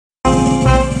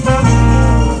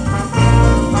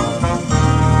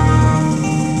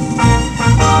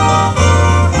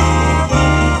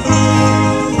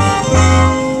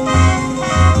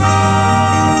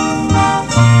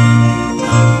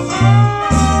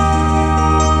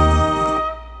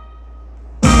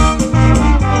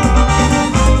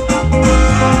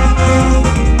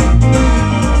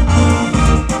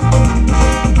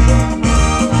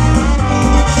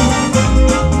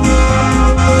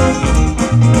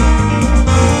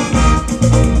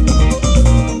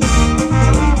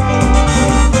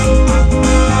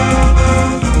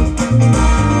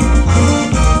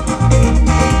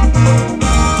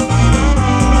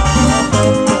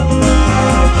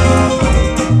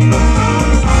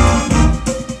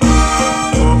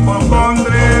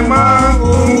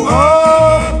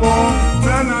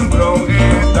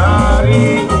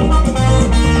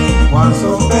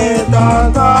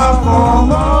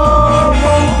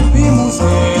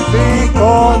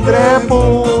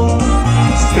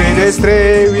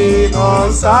strevi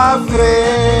nossa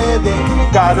frente,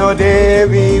 cada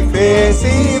devi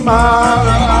fesima,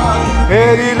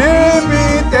 eri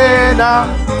limite na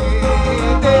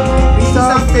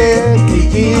missa fete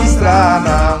di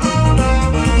Sranan.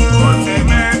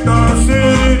 Conseguimento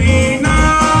Suriname,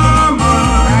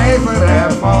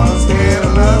 Veremos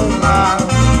Irlanda,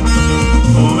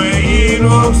 hoe hier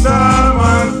ook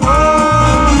samen komen.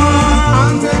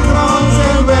 aan de grond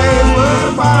zijn wij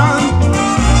verband.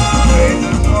 Met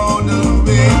de gouden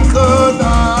wind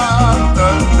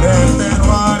gedachten, recht en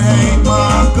waarheid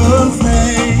maken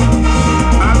vrij.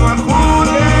 En wat goed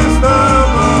is te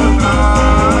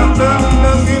betrachten,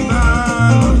 de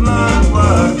kinderen ons land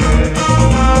waarderen.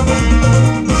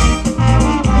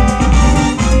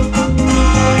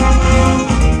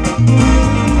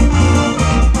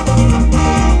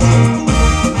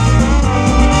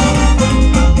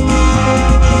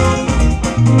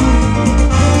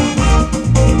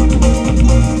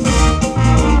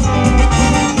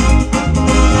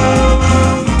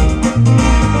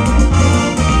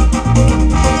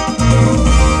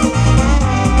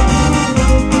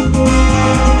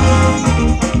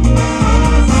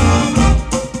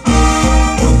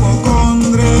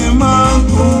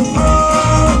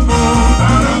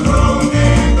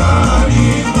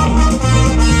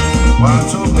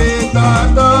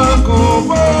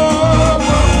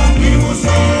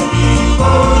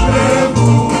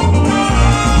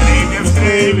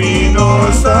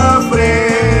 Nossa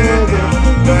frente,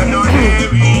 não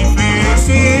deve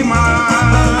persimar.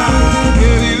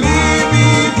 Ele livre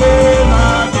pela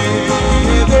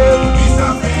dele, missa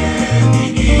fete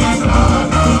de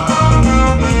Sranan.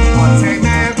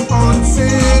 Conseguimento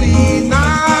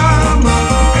Suriname,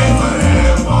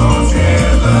 Veremos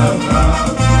Irlanda,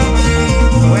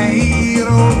 wij hier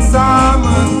ons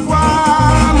samen kwamen.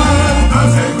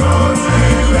 als een grote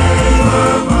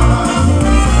leeuwenbaan.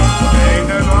 Neem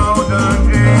de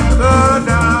gouden in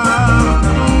gedachten,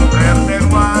 recht en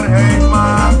waarheid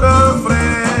maken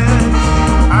vrij.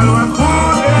 Al wat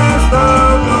goed is te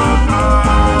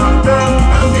betrachten,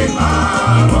 en dit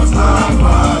maakt ons land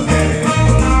waarderen.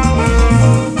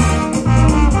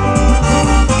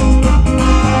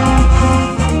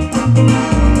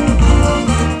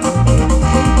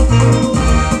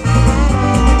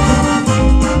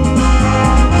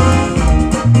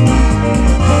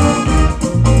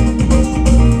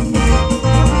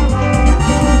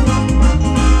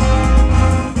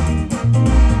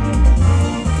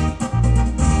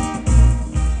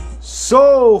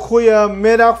 Zo,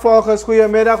 goedemiddag volgers,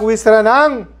 goedemiddag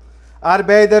Sranan.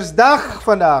 Arbeidersdag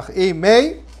vandaag, 1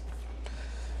 mei.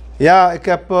 Ja, ik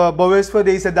heb bewust voor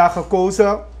deze dag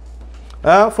gekozen.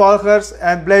 Volgers,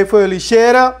 en blijf voor jullie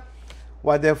sharen.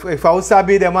 Want ik wou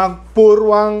sabi de man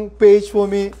purwang page voor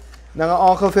mij. Dan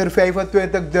ongeveer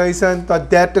 25.000 tot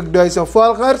 30.000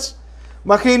 volgers.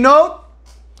 Maar geen nood.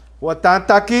 Wat aan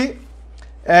taki.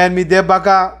 En mi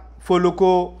debaga voor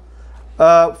luko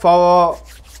voor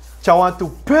chawan tu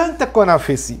punten kona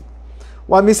visi.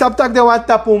 Want mi saptak de wan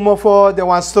tapu mo voor de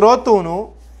wan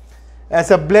strotono. En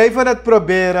ze blijven het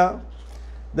proberen.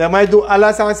 De mij doen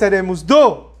alles aan ze moest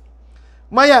doen.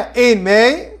 Maar ja, 1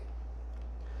 mei.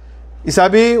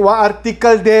 Isabi, wa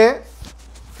artikel D.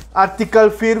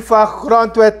 Artikel 4 van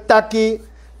grondwet taki.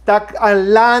 Tak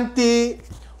aan lanti.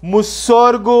 Moest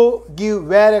zorgen die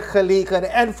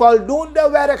werkgelegenheid. En voldoende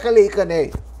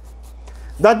werkgelegenheid.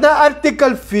 Dat na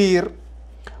artikel 4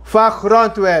 van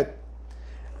grondwet.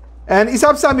 En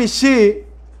isap samishi.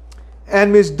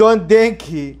 En mis don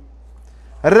denki.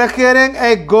 Regering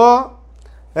e go.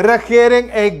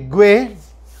 Regering e gwe.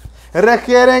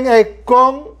 Regering e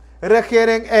kong.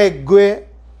 Regering e gwe.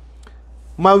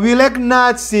 Maar wil ik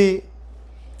nazi.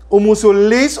 Umusu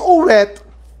lees o wet.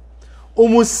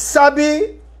 Umus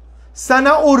sabi.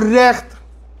 Sana o recht.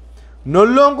 No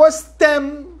longo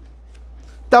stem.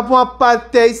 Tapu een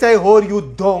partij zij hoor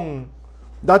je dong.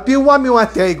 Dat is wat we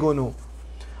want.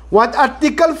 Want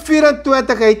artikel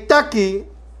 24 heet taki.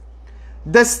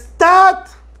 De staat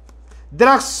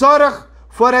draagt zorg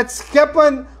voor het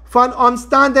scheppen van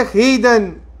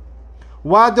omstandigheden.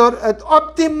 Waardoor het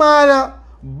optimale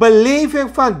beleving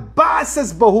van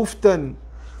basisbehoeften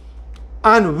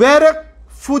aan werk,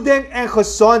 voeding en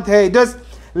gezondheid. Dus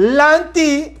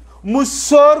lanti moet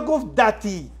zorgen dat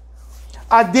die.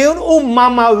 Adeun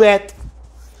mama wet.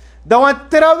 Dan want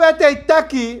trouwet hij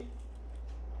taki.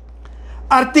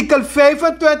 Artikel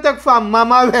 25 van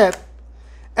mama wet.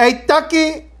 Hij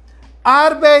taki.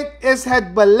 Arbeid is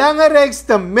het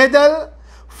belangrijkste middel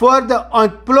voor de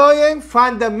ontplooiing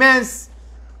van de mens.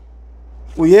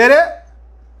 Hoe je?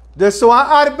 Dus zo'n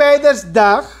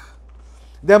arbeidersdag.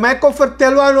 Dat mij kon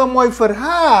vertellen een mooi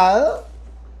verhaal.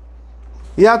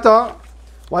 Ja toch?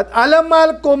 Want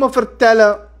allemaal komen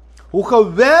vertellen hoe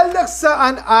geweldig ze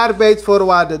aan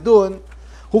arbeidsvoorwaarden doen.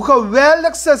 Hoe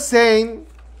geweldig ze zijn.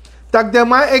 Dat de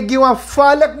man ik geef een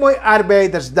valk mooi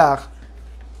arbeidersdag.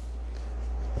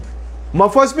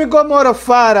 Maar volgens mij kom maar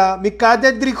vara. Ik kan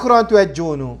de 3 grondwet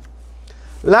doen.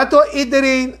 Laten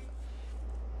iedereen.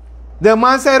 De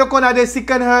man zei ook naar het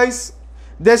ziekenhuis.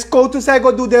 De scout zei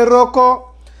ook doe de roko.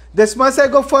 De man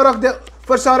zei ook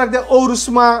verzorg de ouders.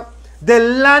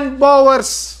 De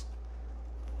landbouwers.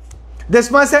 De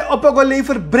man zei op een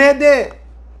lever brede.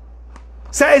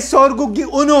 Zij zorgen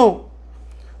die uno.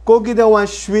 Kogi de een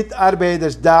sweet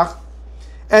arbeidersdag.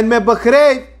 En men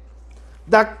begrijpt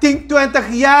dat 10, 20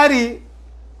 jaar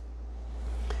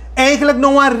eigenlijk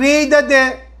nog een reden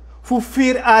is voor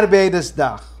 4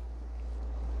 arbeidersdag.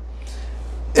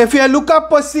 Als je look op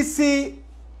positie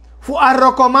voor een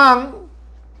rokomang,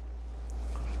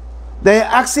 dat je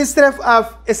actiestref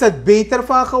af, is het beter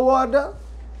van geworden?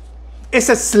 Is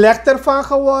het slechter van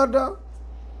geworden?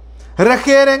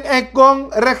 Regering en kong,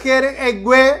 regering en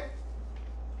gwe.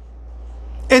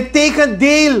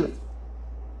 Integendeel.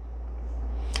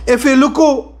 If je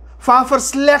look van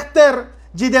verslechter,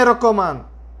 die de rokomang.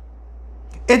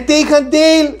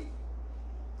 Integendeel.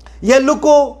 Je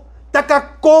look dat een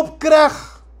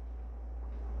koopkracht.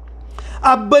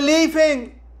 Een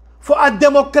beleving voor een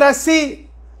democratie.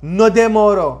 No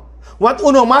demoro. Want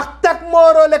uno mag tak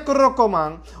moro lek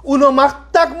rokomang. Uno mag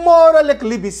tak moro lek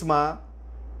libisma.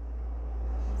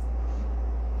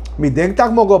 Mi denk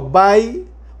tak mogo buy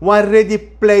one ready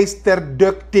pleister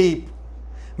duct tape.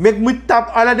 Mek moet tap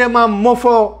ala de man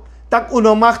mofo. Tak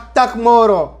uno mag tak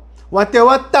moro. Want te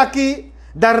wat taki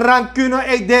da rancune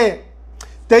e de.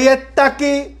 Te je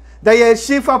taki da je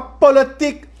shifa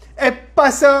politiek e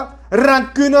passa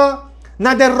rancune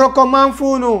na de rokoman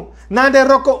funu. Na de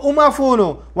roko uma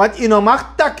funu. Want ino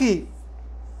mag taki.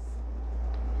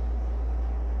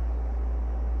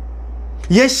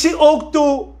 Je ziet ook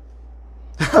toe.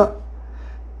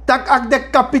 Tak ak de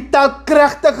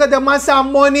kapitaalkrachtige de massa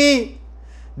money.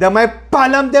 De mij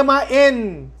palm de ma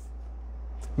in.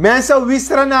 Mensen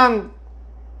wisranang.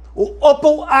 U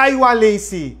opo aywa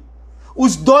lesi.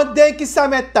 Us don't denki sa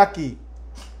met taki.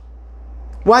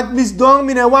 Want mis don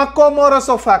mine wan komoro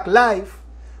so fak life.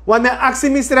 Want mijn actie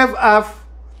misref af.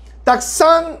 Tak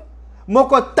sang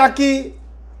moko taki.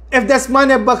 If des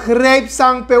man begrijp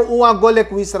sang pe uwa golek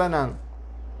wisranang.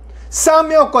 Sang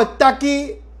me oko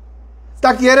taki.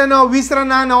 Tak jere nou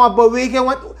wisranang na wa beweging.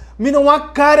 Want mino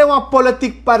wan kare wan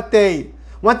politiek partij.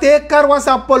 Want hij kar was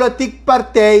een politiek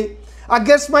partij.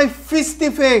 Against my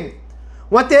fistifing.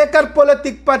 Want hij kar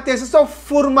politiek partij. Ze zo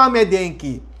forma me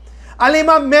denki. Alleen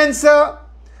maar mensen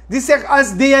die zich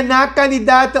als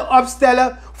DNA-kandidaten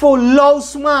opstellen voor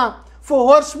Lausma, voor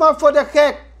Horsma, voor de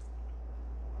gek.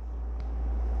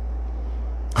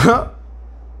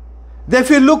 De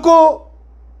filuko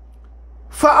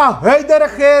van een huidige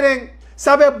regering.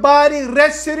 Sabe bari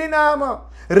red Suriname,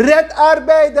 red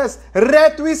arbeiders,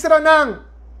 red Wisranang.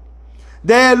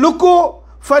 De luko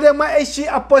van de ma is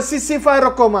a positie van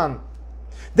rokomang.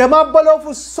 De ma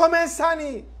beloven somen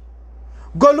sani.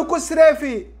 Go luko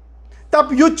schrijven.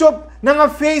 Tap YouTube, naar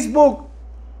Facebook.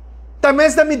 Dat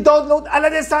mensen die download, alle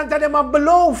de santa de ma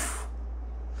beloof.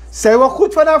 Zijn we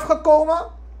goed vanaf gekomen?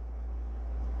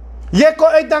 Je kon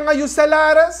uit dan je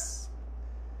salaris.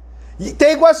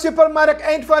 Tegen wat supermarkt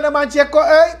eind van de maand je kon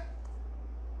uit.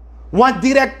 Want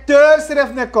directeur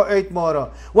schreef ne kon uit morgen.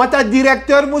 Want dat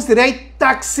directeur moest rijden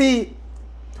taxi.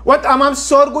 Want amam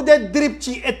zorg de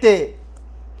dripje eten.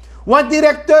 Want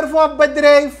directeur van het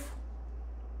bedrijf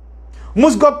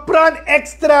moest go pran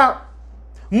extra.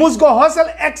 Moest go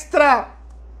hustle extra.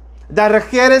 De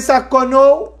regering sa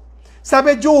kono.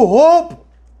 Sabe je hoop.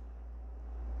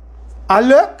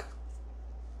 Aluk.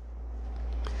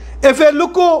 Even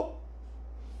luko.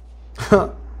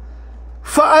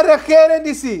 Van een regering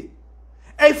die zie.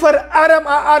 En verarm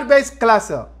aan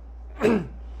arbeidsklasse.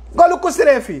 Go luko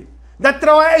schrijven. Dat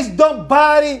trouwens is don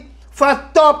bari van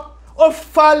top of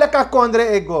valka kondre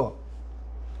ego.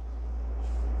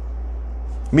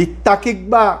 Mi takik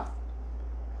ba.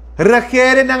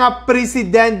 Regering ng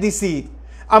president disi.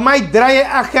 Amay draai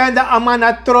agenda ama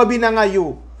na trobi na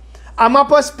ngayon. Ama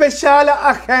po speciale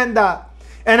agenda.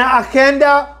 En een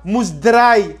agenda moest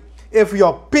draai. If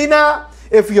you pina,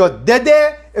 if you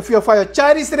dede, if you van je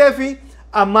charis refi,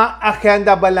 ama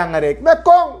agenda belangrijk. Maar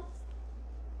kom.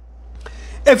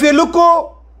 If you look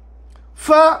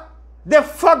fa de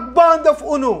vakbond of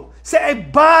UNO, ze is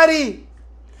bari.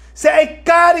 Ze is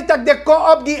kari tak de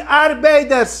co-op die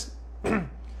arbeiders.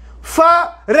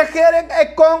 Fa regering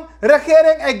ek kong,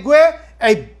 regering ek gwe,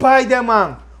 ek beide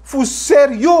man. Fu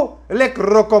seryu lek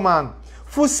rokomang.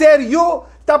 Fu seryu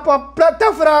tapa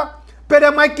platafra,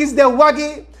 pede mai kis de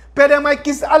wagi, pede mai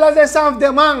kis ala de sanf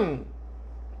de man.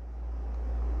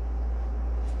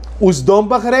 Us don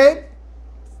begrijp,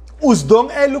 us don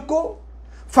eluko,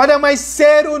 fada mai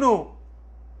seru nu.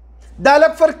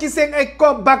 Dadelijk verkiezing ek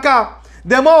kom baka,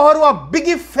 de mo horu a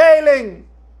bigi failing.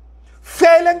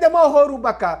 Failing de mo horu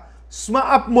baka. Sma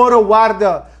ap moro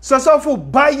waarde. So fu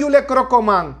bayu lek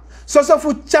rokomang. So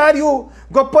fu charyu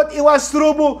go pot iwa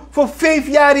strubu voor 5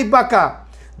 jaar baka.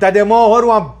 Dat de mo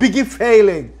horu a bigi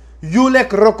failing. You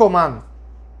lek rokomang.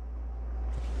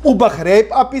 U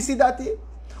begrijp apisi dati?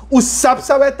 U sap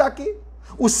sawe taki?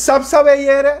 U sap sawe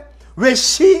yere? We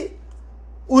shi?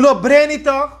 Uno breni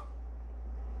toch?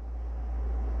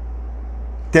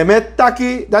 Temet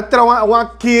taki, dat trouwens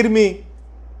wan kirmi.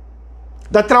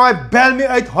 Dat trouwens bel me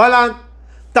uit Holland.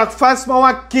 Tak vast ma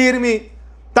wan kirmi.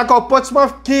 Tak op pots ma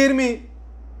kirmi.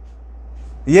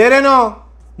 Yere no,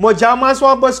 mo jamas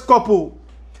wan bos kopu.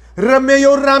 Reme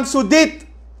yo ram sudit.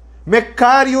 Me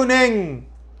kar you neng.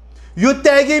 You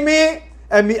tagi me,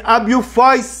 en mi ab you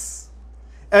voice.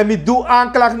 En mi do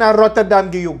aanklag naar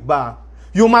Rotterdam giyukba.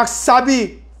 You mag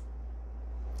sabi.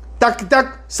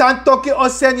 Tak santoki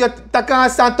osen yo takanga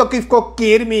santoki ko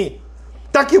kirmi.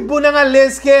 Tak you bunanga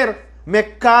lesker me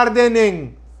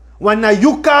kardening. Wana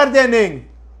you kardening.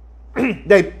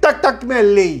 Dai tak me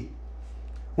lei.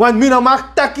 Wan mi no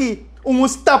mag taki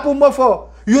stapu mofo.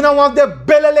 You know of the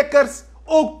belle lekkers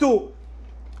ook toe.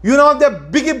 You know of the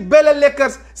biggie belle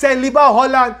lekkers zijn liba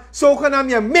Holland.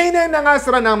 Zogenaamd je meeneem na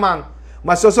Sranan man.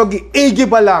 Maar zo gi egi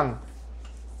balang.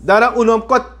 Dara unom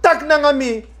ko tak na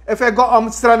ngami. Efe go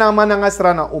om Sranan man na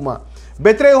Sranan uma.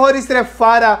 Betre horis tre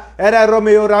fara era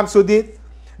Romeo Ramsudit.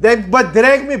 Dan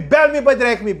bedreig me, bel me,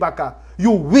 bedreig me baka.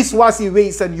 You wiswasi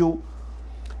wezen you.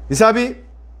 You sabi?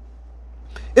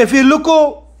 If you look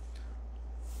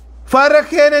voor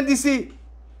degenen die zien,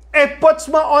 het puts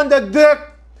me onder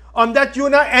druk, omdat je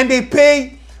naar NDP,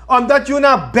 omdat je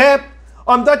naar BEP,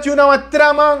 omdat je naar een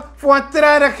trauma voor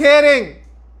een regering.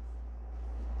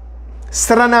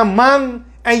 Sranan man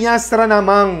en ja Sranan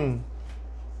man.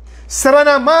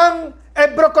 Sranan man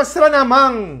en broko Sranan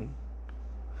man.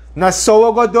 Na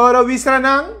soa godoro wi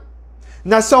Sranan,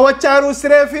 na soa charu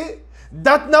srefi,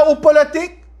 dat na u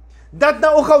politiek, dat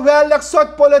na u geweldig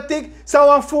soort politiek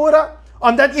zou voeren,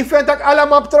 omdat je vindt dat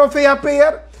allemaal tron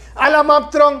VHP'er, allemaal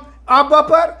tron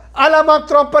ABAP'er, allemaal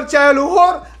tron partij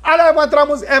Luhor, allemaal tron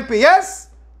ons NPS.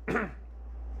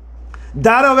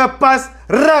 Daarom we pas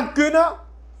rancune,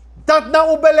 dat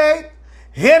na u beleid,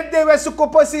 herde we zoeken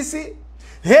positie,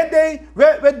 herde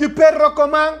we duper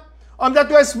rokomang, omdat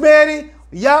we smeren,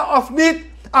 ja of niet,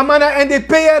 amana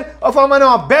NDP'er, of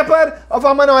amana een bepper, of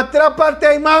amana een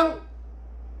trappartij man.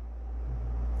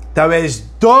 Dat wij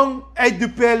dom uit de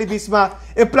pelibisma.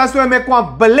 In plaats van met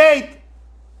kwam beleid.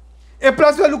 In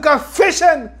plaats van luka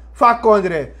vision van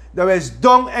kondre. Dat wij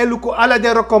dom en luka alle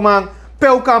de rokomang.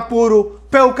 Peu kan puru,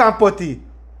 peu kan poti.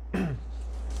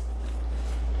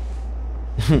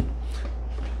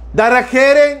 De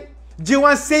regering die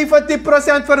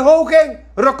 70% verhoging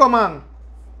rokomang.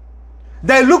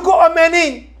 De luka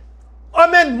omeni.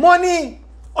 Omen money.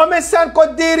 Omen san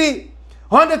kodiri.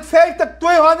 150,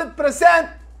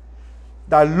 200%.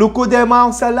 Dat luko de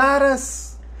man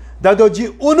salaris. Dat do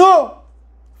je uno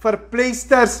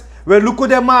verpleegsters. We luko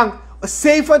de man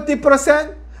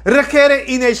 70%. Regering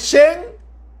in een sheng.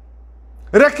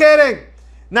 Regering.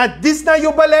 Na dis na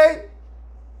je beleid.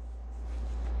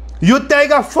 Je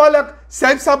tega volk.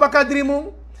 Zijn sa baka drimung.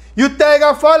 Je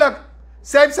tega volk.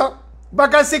 Zijn sa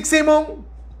baka siksimung.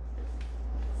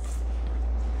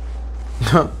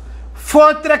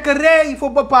 Voortrekkerij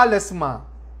voor bepaalde sma.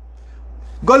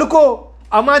 Goluko.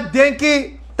 Ama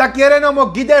denki takere na mo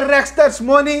gide rechters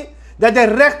money dat de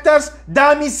rechters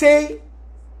dami say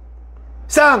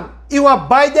sang iwa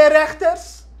beide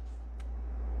rechters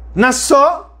na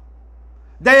so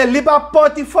dat je liba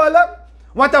poti volk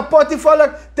want a poti volk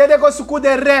tede go suku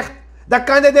de recht dat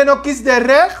kan de no kies de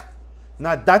recht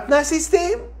na dat na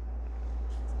systeem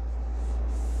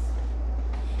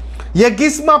je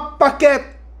gisma pakket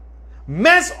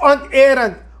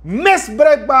mensonterend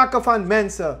misbruik maken van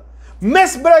mensen.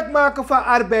 Misbruik maken van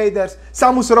arbeiders.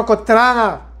 Samus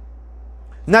rokotranga.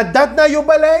 Na dat na je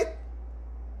beleid.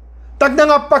 Tak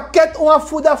na een pakket om een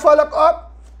voeda volk op.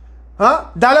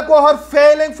 Dadelijk we hoor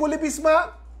veiling voor libisma.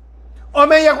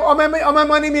 Ome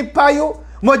mani mi payo.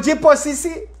 Moji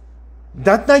positie.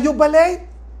 Dat na je beleid.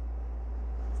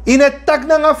 In het tak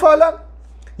na een volk.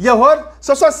 Je hoort.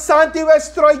 Zoals Santi we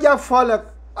strooi je volk.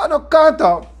 Ano kant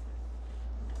op.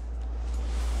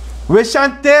 We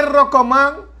chanter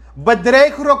rokomang,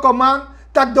 bedreig rokomang,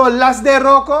 tak do las de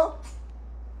roko.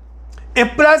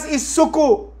 In plaats is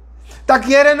suku. Tak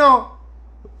jere no.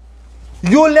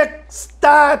 Julek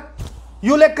staat,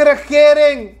 julek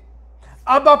regering.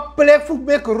 Aba plek voor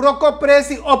mek roko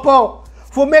pressie oppo.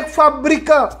 Voor mek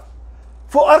fabrieken.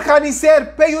 Voor organiseer.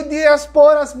 Pe je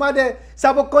diasporas maar de.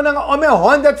 Sabo konang ome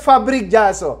 100 fabriek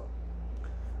jaso.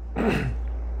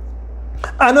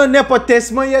 Ano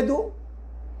nepotisme je doet.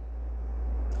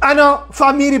 Ano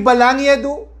familiebelang je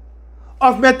doet.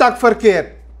 Of met tak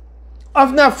verkeerd.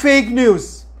 Of naar fake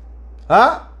news.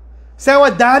 Huh? Zijn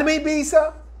we daarmee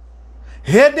bezig?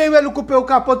 Herde we lukup eu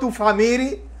kapot uw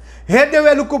familie. Herde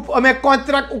we lukup om een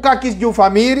contract uka kies uw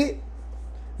familie.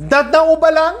 Dat na uw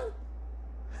belang?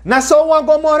 Na so wan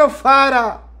gomoro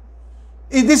fara.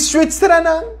 In die street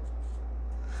Sranan.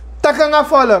 Takanga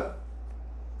volk.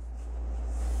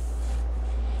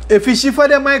 If je ziet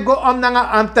van mij go om naar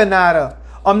ambtenaren.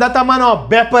 Omdat hij man een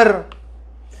bepper.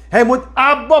 Hij moet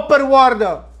abopper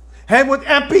worden. Hij moet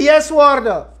NPS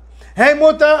worden. Hij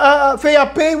moet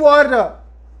VAP worden.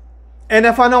 En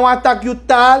als van een attack je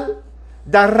taal,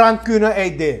 dan rancune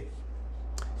uit dit.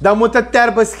 Dan moet het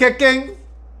ter beschikking,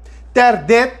 ter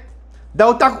dit,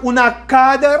 dan moet het een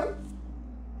kader,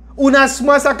 een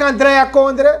sma sa kan draaien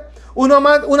kondre,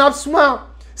 een sma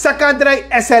sa kan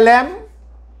draaien SLM,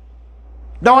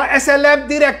 dan een SLM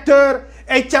directeur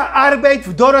uit je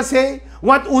arbeid dorosé,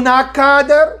 want een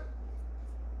kader,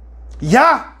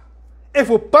 ja,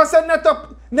 even passen net op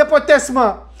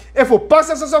nepotisme. Even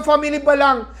passen zo'n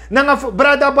familiebelang, nanga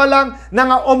brada belang,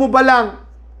 nanga omu belang,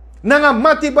 nanga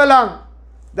mati belang.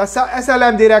 Dat is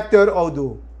SLM directeur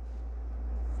oudo.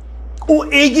 U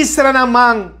egi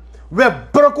Sranan, we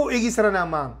broku egi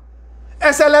Sranan.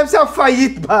 SLM is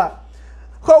failliet ba.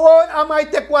 Gewoon amai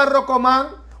tekwa rokoman,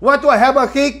 want we hebben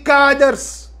geen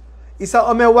kaders. Isa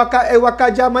ome waka e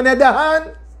waka jamane de han.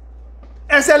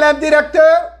 SLM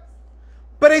directeur,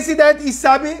 president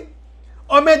Isabi.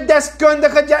 Om met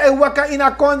deskundigen ja en waka in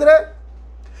akondre.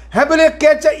 Hebben we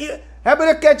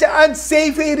een keertje aan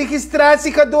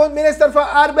CV-registratie gedaan, minister van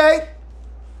Arbeid?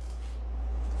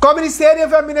 Communiceer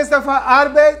van minister van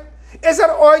Arbeid. Is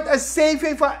er ooit een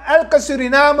CV van elke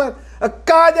Surinamer, een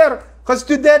kader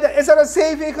gestudeerde, is er een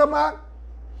CV gemaakt?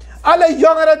 Alle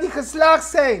jongeren die geslaagd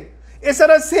zijn, is er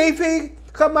een CV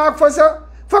gemaakt voor ze?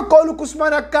 Van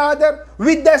Kolukusmana kader,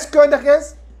 wie deskundig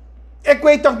is? Ik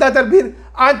weet toch dat er weer een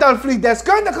aantal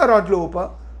vliegdeskundigen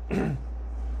rondlopen.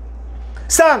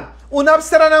 Sang, unap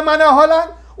Sranan naar Holland,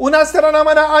 unap Sranan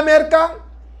naar Amerika.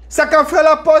 Ze kan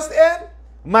vullen post in.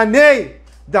 Maar nee,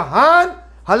 de Haan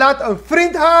laat een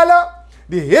vriend halen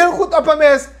die heel goed op hem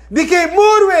is, die geen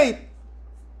moer weet.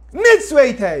 Niets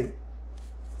weet hij.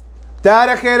 Daar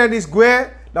regeren is gwe,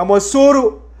 dan moet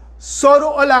Soru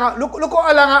olanga, luko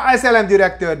olanga SLM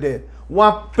directeur de.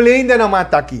 Wan plein de naman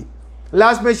taki.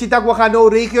 Laatst met Chitak, we gaan nou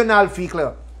regionaal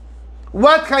vliegen.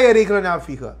 Wat ga je regionaal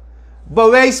vliegen?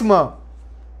 Bewijs me.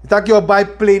 Dat je bij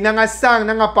play, nanga sang,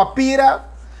 nanga papieren.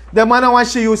 De mannen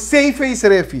want je CV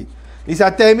schrijft. Die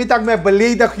zei tegen mij dat ik me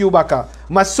beledig jubaka.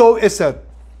 Maar zo is het.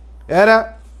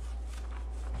 Ja?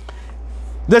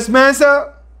 Dus mensen,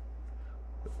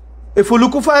 ik voel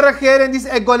ook van regering, die is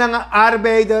echt naar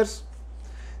arbeiders.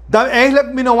 Dan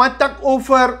eigenlijk mijn want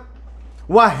over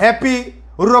wat happy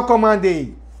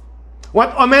recommendé.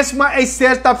 Want om mensen maar een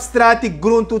zet op straat die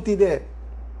grond doet idee.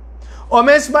 Om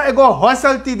mensen maar een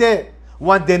hustle idee.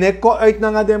 Want dan ik kom uit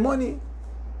naar de money.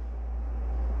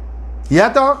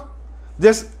 Ja toch?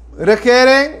 Dus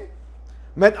regering,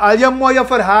 met al je mooie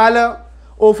verhalen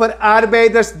over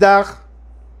arbeidersdag.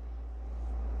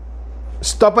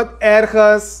 Stop het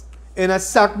ergens in een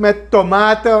zak met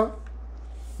tomaten.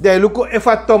 De luko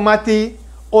even tomati.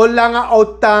 Olanga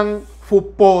outang voor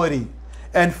pori.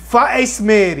 En fa is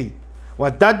meri.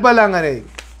 Want dat is belangrijk.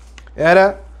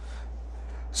 Ja?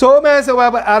 Zo mensen, we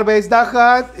hebben arbeidsdag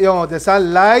gehad. Jongen, het is een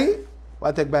lei.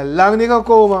 Want ik ben lang niet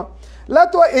gekomen.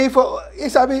 Laten we even,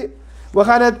 Isabi, we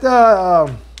gaan het...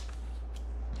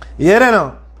 hier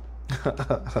nou.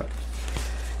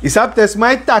 Isab, het is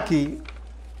mijn taki.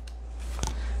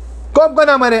 Kom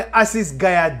naar meneer Assis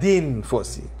Gayadin,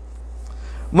 Fossi.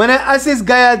 Meneer Assis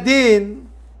Gayadin,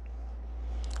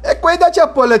 ik weet dat je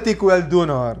politiek wil doen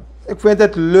hoor. Ik vind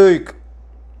het leuk.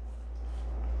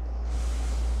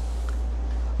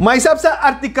 Maar je hebt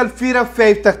artikel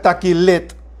 54 taki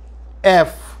lid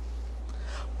F.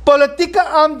 Politieke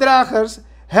aandragers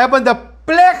hebben de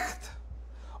plicht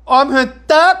om hun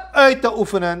taak uit te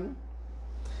oefenen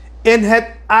in het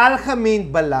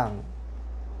algemeen belang.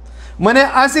 Meneer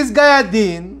Assis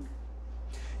Gayadin,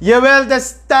 je wil de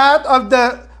staat of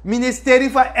de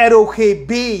ministerie van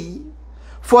ROGB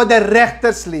voor de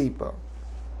rechter slepen.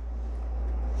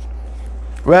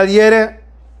 Wel, heren,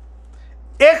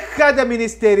 ik ga de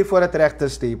ministerie voor het rechter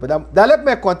slepen. Dan heb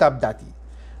ik contact dat.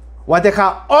 Want ik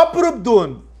ga oproep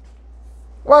doen.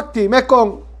 Wacht, ik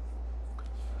kom.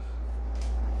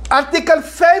 Artikel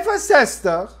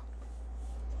 65.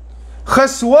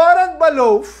 Gezworen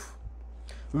beloof.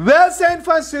 Welzijn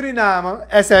van Suriname,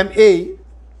 SME.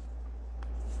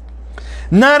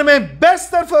 Naar mijn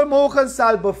beste vermogen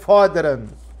zal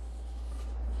bevorderen.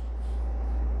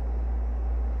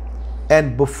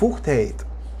 En bevoegdheid.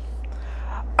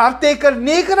 Artikel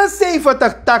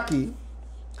 79 Taki.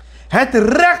 Het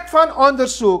recht van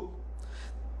onderzoek.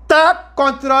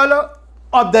 Taakcontrole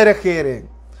op de regering.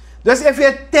 Dus als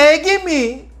je tegen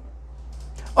me,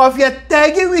 of je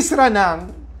tegen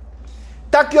Sranan,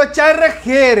 dat je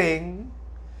regering,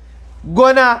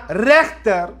 go naar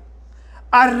rechter,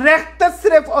 een rechter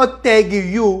schrijft uit tegen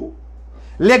jou,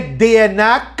 like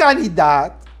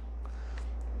DNA-kandidaat,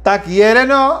 dat je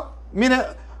nou,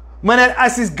 meneer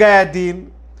Assis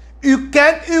Gayadin, u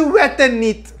kent uw wetten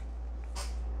niet.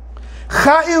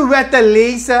 Ga uw wetten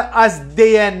lezen als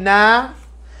DNA,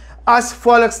 als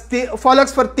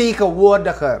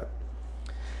volksvertegenwoordiger.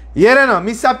 Jere no,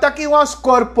 mi sap tak iwan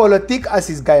score politiek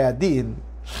Assis Gayadin.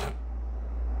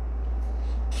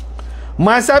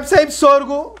 Maar sap zijn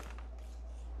zorgen.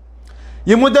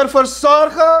 Je moet ervoor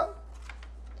zorgen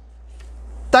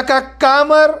dat een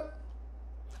kamer,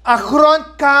 een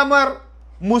grondkamer,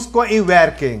 moest komen in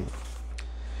werking.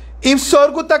 In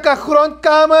zorgen dat een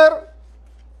grondkamer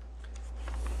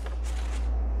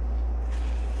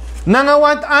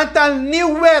want aantal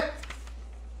nieuw wet.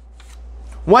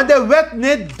 Want de wet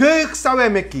niet deugd zou we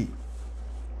meki.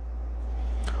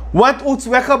 Want ons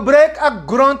we gebruiken een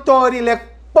grondtory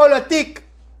politiek.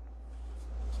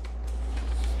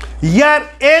 Jaar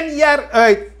in jaar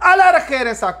uit. Alle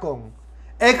regeringen zal komen.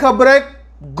 Ik gebruik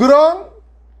grond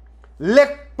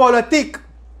politiek.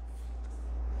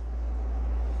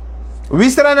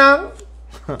 Wist er aan?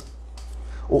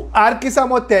 O arkisa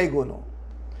mo tegen.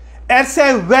 Er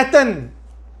zijn wetten.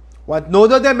 Want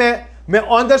nodig de me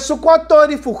onderzoek wat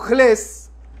tori voor gles.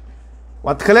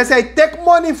 Want gles hij tek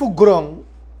money voor grond.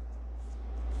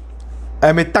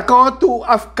 En me takan toe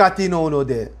afkati no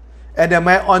de. En de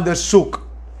mij onderzoek.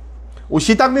 U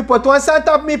ziet dat me pot one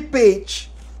sat op mijn page.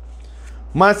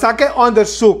 Maar sake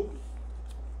onderzoek.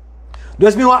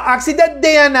 Dus me wa actie de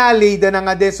DNA leden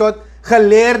en de soort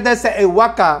geleerden se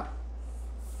ewaka.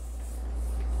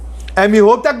 En ik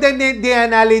hoop dat de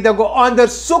DNA-leden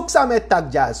onderzoek zal met dat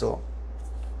jaso.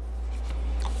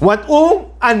 Want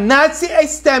een nazi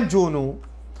is stem jono.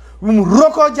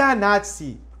 Roko ja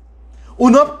nazi.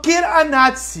 Op keer een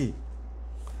nazi.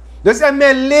 Dus en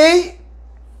me lei.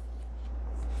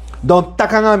 Dan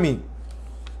takangami.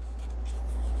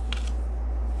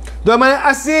 Dus mijn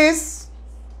assis.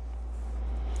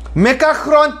 Meka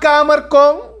grondkamer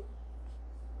kom.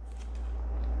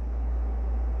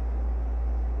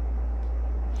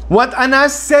 Want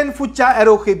anas sen fucha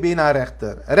ROGB naar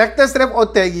rechter. Rechter schrijft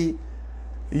otegi.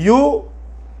 You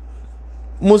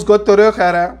moest go terug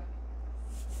heren.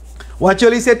 Want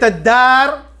jullie zitten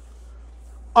daar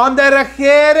aan de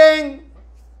regering.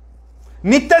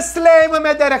 Niet te slijmen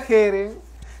met de regering.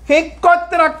 Geen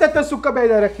contracten te zoeken bij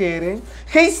de regering.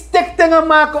 Geen stichtingen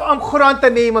maken om grond te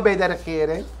nemen bij de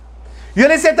regering.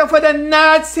 Jullie zitten voor de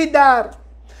natie daar.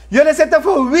 Jullie zitten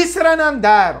voor Sranan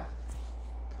daar.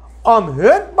 Om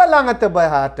hun belangen te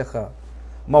behartigen.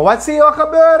 Maar wat zie je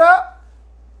gebeuren?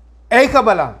 Eigen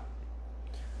belang.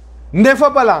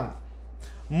 Nevenbelang.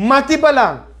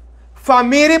 Mati-belang.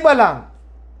 Familiebelang.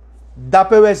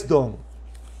 Dat is doen.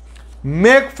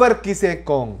 Mek verkiezing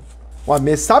kom. Want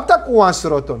me sap tak uwan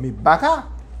sroto. Mi baka.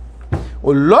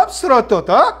 O lop sroto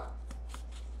toch?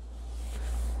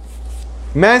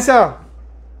 Mensen.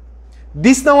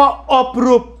 Dit is nou een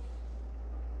oproep.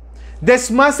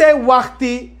 Desmase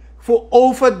wachti voor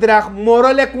overdracht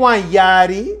morelijk wan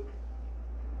jari.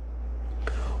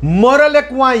 Morelijk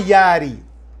wan jari.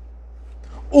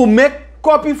 U mek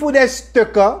kopie voor de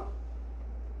stukken.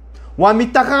 Want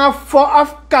mi takanga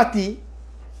vooraf kati.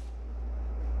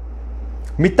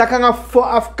 Mi takanga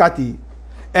vooraf kati.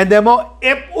 En de mo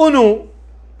ep unu.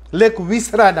 Lek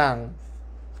Sranan.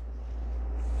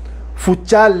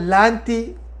 Fucha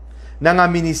lanti. Nanga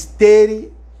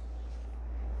ministerie.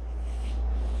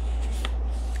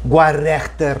 Gwa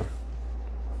rechter.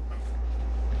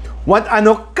 Want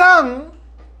ano kan.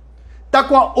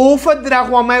 Takwa overdracht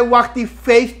wa mij wacht die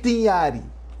 15 jaar.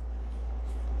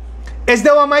 Is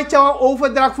dat wa mij tjawa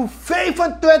overdracht voor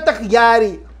 25 jaar.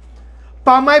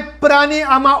 Pa mij prani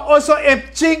ama oso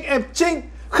epching.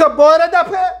 Geboren dat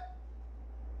he.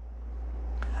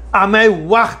 aan mij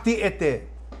wacht die ete.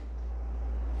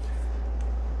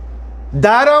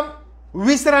 Daarom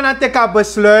wist er aan het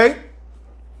besluit.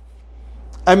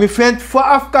 En ik vind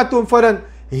vooraf katoen voor een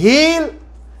heel,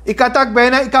 ik had ook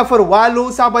bijna, ik had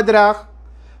verwaarloosd bedrag.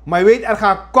 Maar je weet, er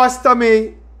gaan kosten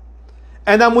mee.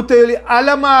 En dan moeten jullie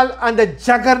allemaal aan de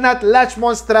Juggernaut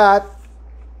Lachmonstraat,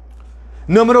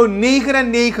 nummer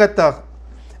 99.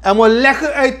 En we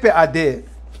leggen uit per AD.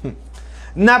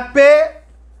 Na pe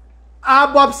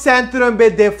Abob Centrum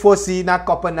bij de Fossi naar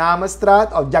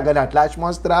Koppenamenstraat of Juggernaut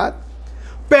Lachmonstraat.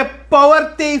 Pe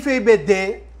Power TV bij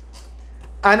de.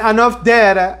 En anof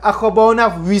dere, a gebouw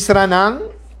na Sranan.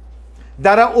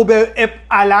 Daar ube ep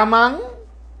alamang.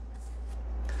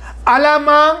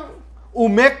 Alamang, u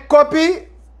mek kopie.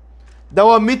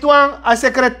 Dat we mitwang a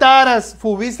secretaris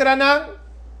voor Sranan.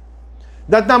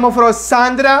 Dat na mevrouw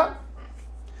Sandra.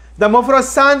 Dat mevrouw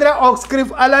Sandra ook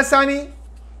schreef alasani.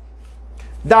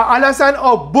 Dat alasan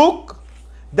ook boek.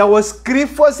 Dat we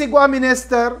schreef voor sigwa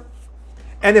minister.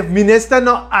 En if minister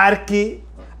no arki.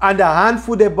 Aan de hand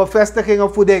voor de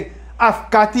bevestigingen voor de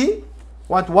afkati.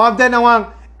 Want wat de nou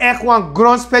echt een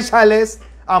grondspecialist.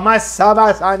 Ama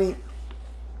Sabasani.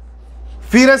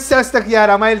 64 jaar,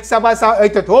 ama il Sabasa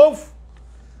uit het hoofd.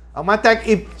 Ama tak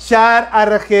ip char a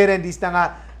regeren die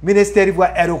stanga ministerie voor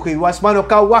ROG. Was man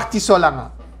ook al wacht zo lang.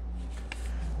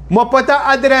 Mo pata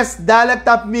adres dadelijk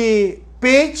op mijn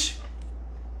page.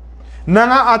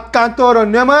 Nanga at kantoor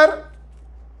nummer.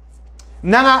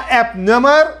 Nanga app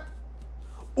nummer.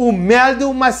 U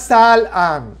meldu masal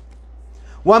aan.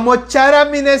 Want mochara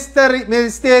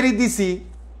ministerie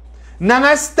disi.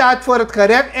 Nanga staat voor het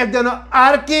gerecht. Heeft de no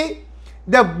arki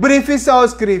de briefje zou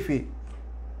schrijven.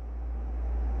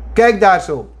 Kijk daar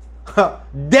zo.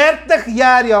 30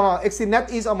 jaar jongen. Ik zie net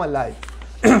iets op mijn lijf.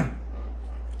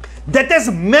 Dit is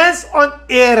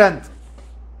mensonterend.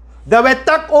 Dat we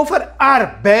tak over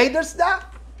arbeidersdag.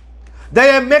 Dat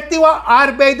je met die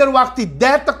arbeider wacht die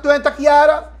 30, 20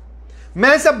 jaar.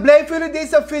 Mensen, blijven jullie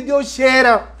deze video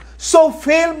sharen.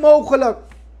 Zoveel mogelijk.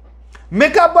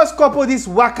 Meka bos kopo dis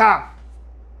waka.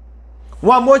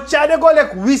 Wa mochade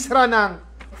golek wisranan.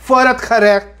 Voor het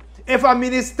gerecht. If een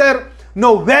minister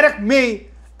no werk mee.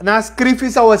 Na schrijf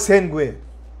is our sengwe.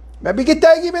 Maar begin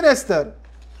tegen minister.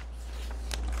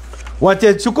 Want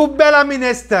je zoekt bella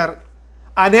minister.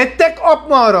 En hij tek op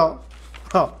moro.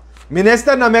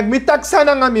 Minister na mek mi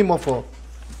taksana nga mi mofo.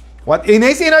 Want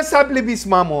ineens in een sablibis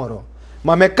moro.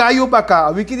 Maar me kayu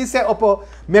baka, wiki die zei op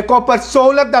me ko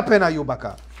persoonlijk dat pena yu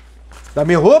baka. Dan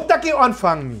me hoop dat je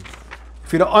ontvang me.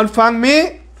 Als je ontvang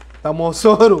me, dan moet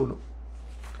zo doen.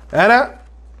 Hera?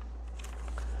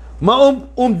 Maar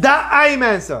dat ai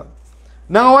mensen.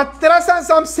 Nou wat trasan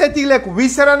sam seti lek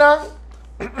wisserana.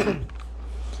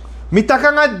 Mi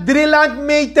takanga 3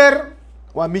 landmeter.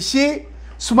 Wa mishi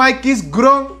smai kis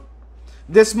grong.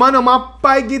 Des man ma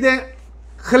pai gide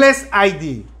gles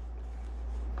ID.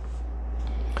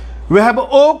 We hebben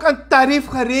ook een tarief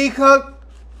geregeld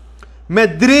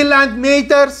met 3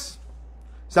 landmeters.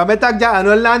 Zo met dat ja,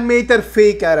 een landmeter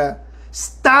fake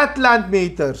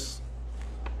staatlandmeters.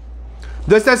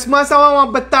 Dus dat is maar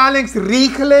een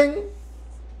betalingsregeling.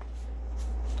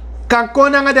 Kan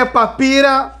konen de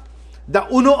papieren dat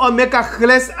uno omeka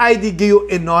gles ID geven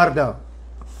in orde.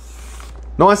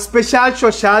 Nog een speciaal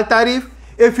sociaal tarief.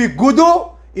 If je goed doet,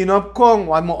 in opkom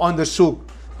wat moet onderzoek.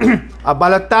 A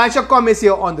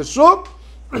ballotagecommissie onderzoek.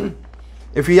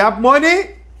 If you have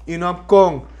money, in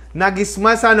opkom.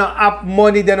 Nagismasa no ap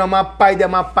money de no ma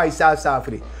pai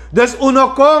safri. Dus uno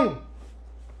kong.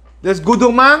 Dus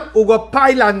guduman ugo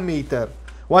pai landmeter.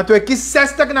 Want we kies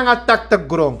 60 na nga takte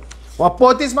grong. Want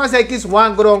potis maar zij kies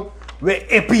 1 grong. We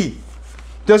epi.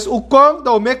 Dus u kong,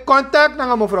 dat we make contact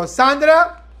na mevrouw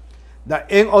Sandra. Dat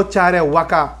in ochare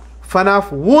waka. Vanaf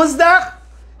woensdag.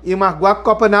 Je mag gwa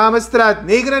Koppenamenstraat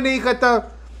 99.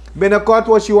 Binnenkort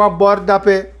was je een bord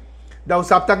dape. Dat we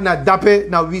saptak naar dape,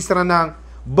 naar Sranan.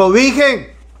 Beweging.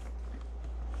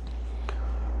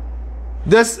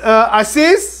 Dus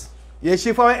Assis. Je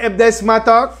ziet van op deze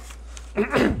matak.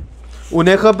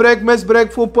 Une gebruik,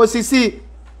 misbruik voor positie.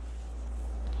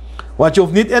 Want je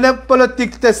hoeft niet in de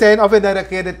politiek te zijn of in de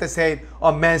regering te zijn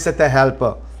om mensen te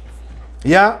helpen.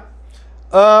 Ja?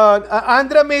 Een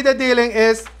andere mededeling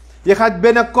is, je gaat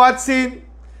binnenkort zien,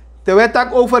 terwijl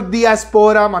het over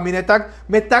diaspora, maar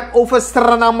met het over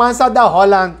Sranaman sa de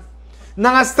Holland.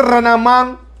 Nanga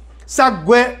Sranaman sa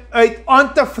gwe uit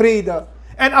ontevreden.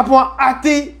 En op een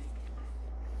ati,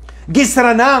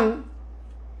 gisranang,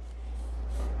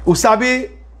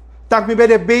 usabi, tak mi bij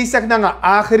de bezig nanga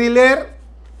agrileer.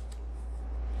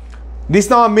 Dit is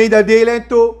nou een mededeling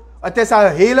toe. Het is al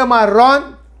helemaal rond.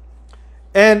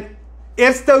 En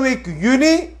eerste week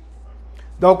juni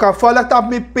Dan kan volgen op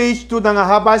mijn page toe, dan een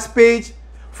Habas page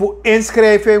voor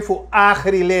inschrijving voor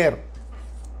agrileer.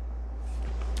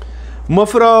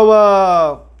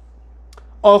 Mevrouw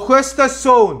Augustus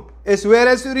Zoon is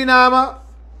weer in Suriname.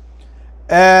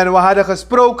 En we hadden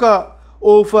gesproken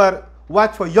over wat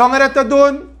voor jongeren te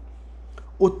doen.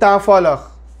 Utan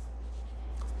volg.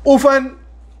 Oefen.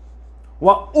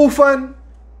 Wat oefen.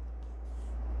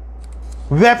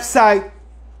 Website.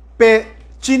 Pe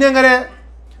Chinengere.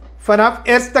 Vanaf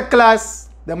eerste klas.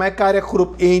 De mijn carrière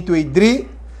groep 1, 2, 3.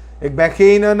 Ik ben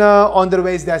geen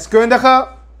onderwijsdeskundige.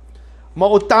 Maar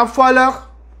utan volg.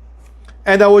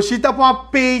 En dan we zitten op een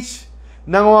page.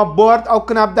 Dan een bord ook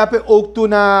knap dat we ook toe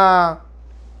naar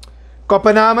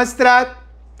Kopenhamenstraat.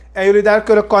 En jullie daar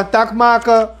kunnen contact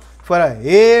maken voor een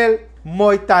heel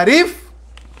mooi tarief.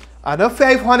 En een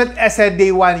 500 SRD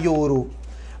 1 euro.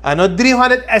 En een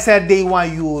 300 SRD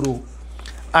 1 euro.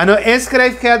 En een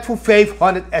inschrijfgeld voor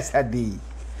 500 SRD.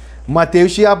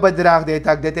 Matthäus bedrag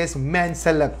dit is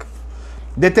menselijk.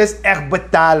 Dit is echt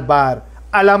betaalbaar.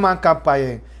 Allemaal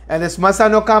campagne. En dus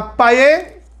Masano campagne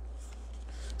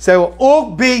zijn we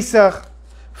ook bezig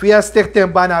via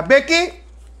Stichting Banabeki.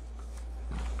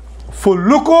 Voor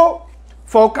Luko,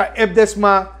 voor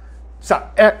Ebdesma,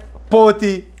 sa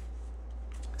poti,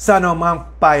 sanoman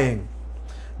paing.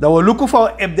 Dat we Luko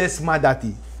voor Ebdesma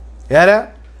dati.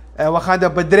 Ja, en we gaan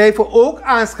de bedrijven ook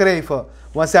aanschrijven.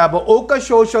 Want ze hebben ook een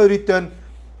social return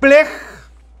plicht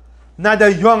naar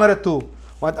de jongeren toe.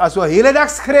 Want als we de hele dag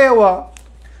schreeuwen,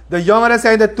 de jongeren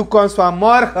zijn de toekomst van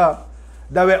morgen.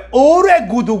 Dat we ore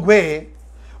gudu gwe,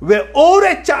 we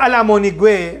ore chalamoni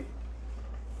gwe.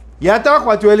 Ja toch,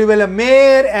 want jullie willen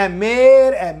meer en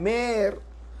meer en meer.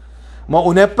 Maar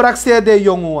une praxeer de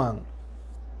jongen.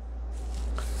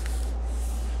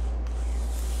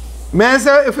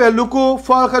 Mensen, if je luku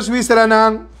volgers wie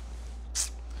Sranan.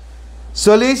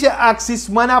 Zo lees je acties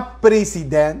mana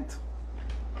president.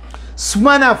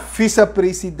 Smana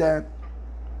vice-president.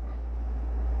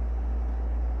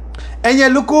 En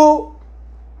je luku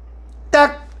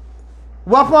tak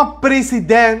wat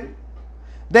president.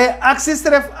 Dat je acties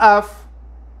treft af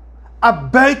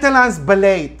op buitenlands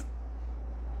beleid.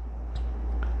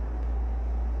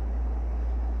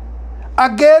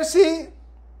 Agersi,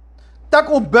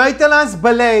 tak op buitenlands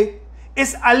beleid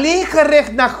is alleen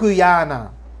gericht naar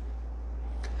Guyana.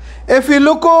 If je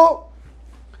look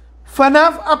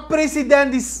vanaf een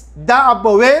president die daar op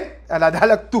beweert, en dat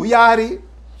dadelijk 2 jaar.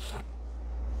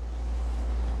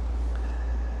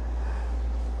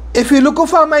 If je look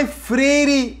van mijn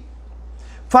vrede,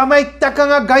 van mijn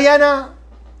takanga Guyana,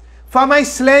 van mijn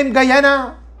slijm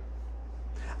Guyana,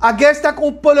 agerst tak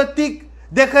op politiek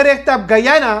de gericht op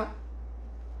Guyana,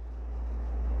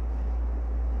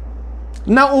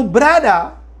 na u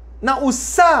brada, na u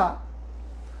sa,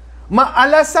 maar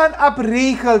alasan op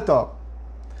regel toch.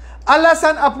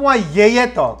 Alasan op wat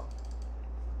je toch.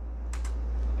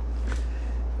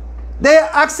 De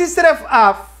acties tref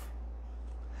af,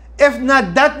 if na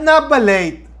dat na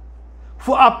beleid,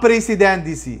 voor een president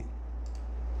die.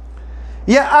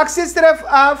 Je acties tref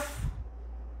af,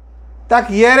 tak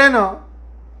jere no.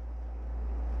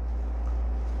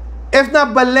 If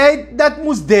na beleid dat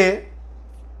moest de,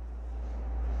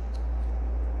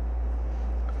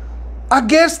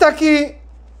 agerst taki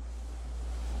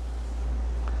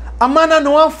amana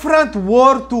no een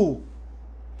verantwoord toe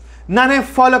naar een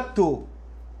volk toe.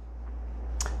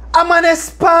 Amane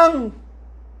spang.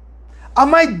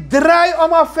 Amai draai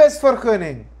om een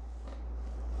feestvergunning.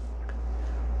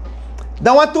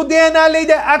 Dan wat toe DNA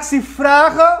leden actie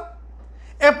vragen.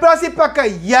 In principe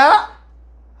pakken ja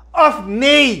of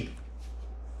nee.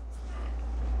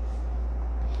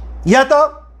 Ja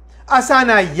toch?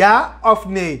 Asana ja of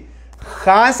nee.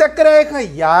 Gaan ze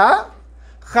krijgen ja?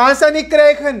 Gaan ze niet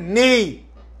krijgen nee.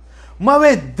 Maar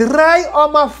we draaien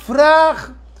om een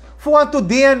vraag voor een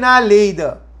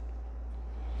DNA-leden.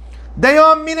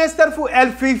 De minister voor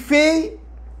LVV.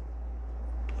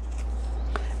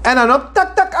 En dan op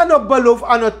tak aan op beloof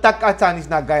aan op tak atanis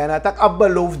na Guyana. Tak op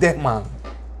beloof de man.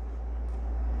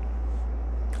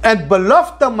 En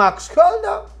belofte maakt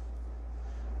schulden.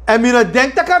 En men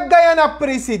denkt dat ik Guyana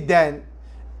president.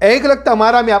 Eigenlijk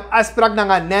Tamara me heb afspraak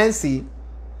naar Nancy.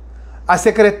 Als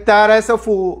secretaris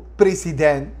voor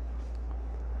president.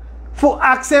 Voor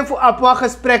actie voor een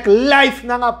gesprek live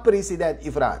naar president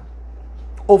Ivan.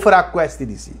 Over een kwestie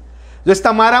die. Dus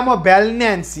Tamara mo bel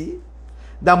Nancy.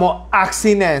 Dan mo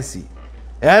actie Nancy.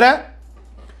 Ja?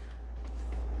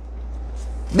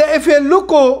 De if je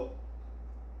luko.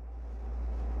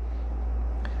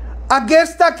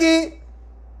 Agestaki.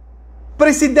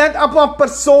 President op een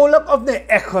persoonlijk of een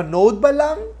echtgenoot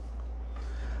belang.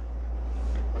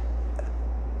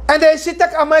 En dan zit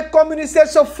ik aan mijn communiceer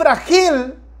zo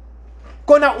fragiel.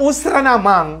 Kona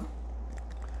Sranan.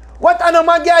 Wat aan de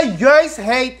man ja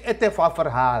juistheid het is van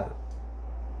verhaal.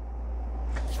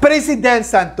 President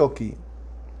Santoki.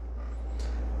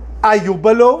 Ayu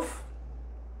beloof.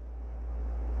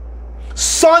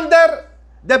 Zonder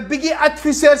de biggie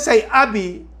adviseur zei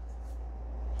Abi.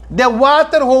 De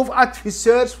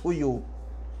waterhoofdadviseurs voor jou.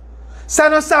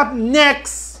 Sana sap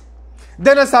next.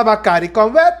 Dan saba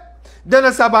CARICOM wet.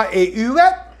 Dan saba EU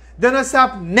wet. Dan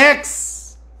sap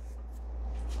next.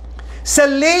 Ze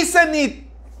lezen niet.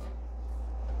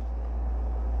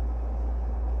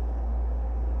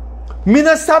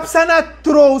 Mina sap sana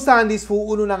trous aan dis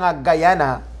voor uno nga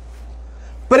Guyana.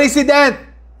 President.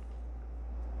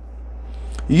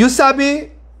 You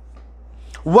sabi.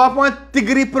 Wat een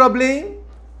tigri probleem.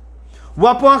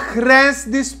 Wat een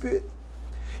grensdispuut.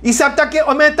 Isap take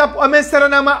omen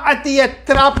Sranama ati je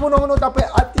trapu no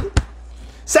tape ati.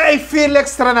 Zij vierlijk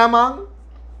Sranama.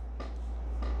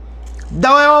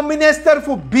 Dan een minister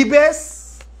voor Bibes.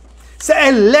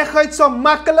 Zij legt uit zo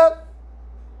makkelijk.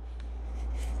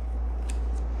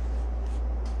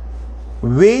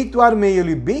 Weet waarmee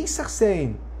jullie bezig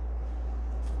zijn.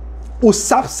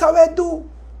 Usap zou het doen.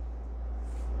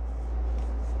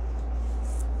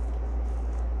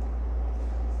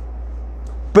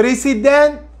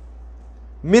 President,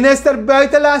 minister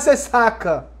Buitenlandse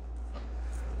Zaken.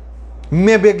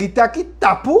 Mebegitaki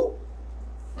tapu.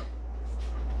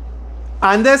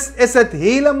 Anders is het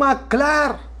helemaal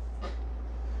klaar.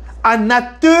 Aan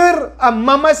natuur, aan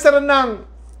mama Sranan.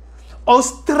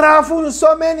 Austrafun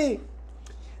so many.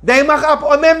 Dat mag op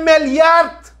om een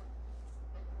miljard.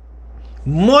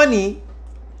 Money.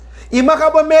 Je mag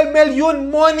op een miljoen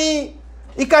money.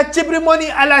 Ik kan chipri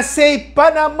money ala say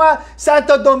Panama,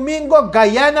 Santo Domingo,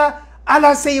 Guyana.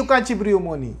 Ala say you kan chipri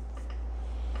money.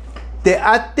 Te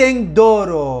ateng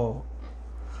doro.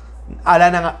 Ala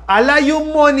nanga ala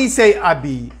you money say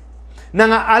abi.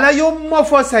 Nanga ala you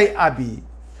mofo say abi.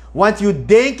 Want you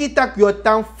denkt dat je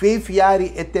dan 5 jaar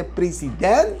ete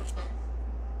president?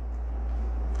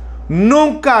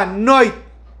 Nunca, nooit.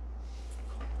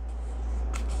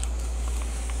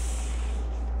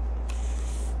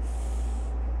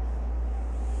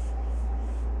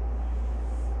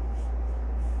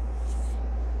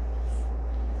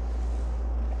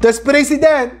 Dus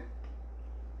president,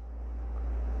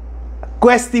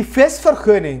 kwestie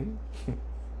visvergunning,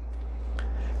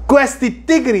 kwestie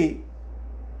Tigri,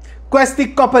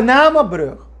 kwestie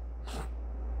Kopenhagenbrug.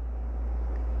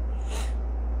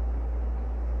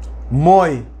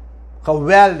 Mooi,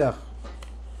 geweldig.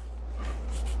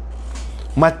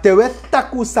 Maar te wet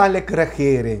taku salek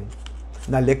regering.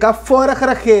 Na leka vorige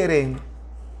regering.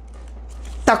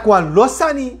 Takwan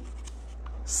losani.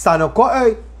 Sanoko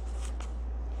uit.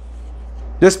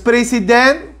 Dus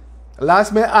president,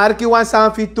 laat mij arki wan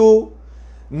sanfi toe.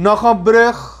 Nog een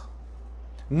brug.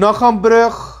 Nog een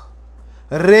brug.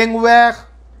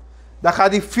 Ringweg. Dan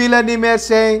gaat die file niet meer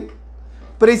zijn.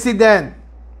 President.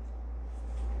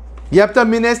 Je hebt een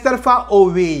minister van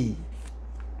OW.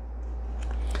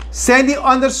 Zijn die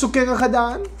onderzoekingen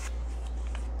gedaan?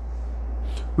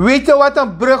 Weet je wat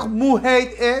een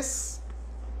brugmoeheid is?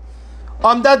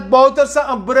 Omdat Bouterse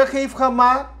een brug heeft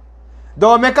gemaakt.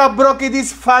 Door meka brokje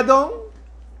dis fadong.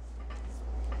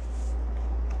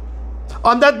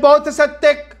 Omdat Bouterse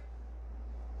tek.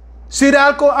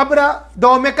 Siralko abra.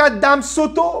 Door meka dam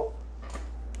soto.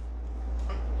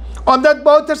 Omdat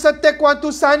Bouterse tek want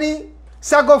to sani.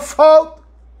 Sa go fout.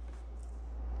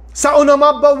 Sa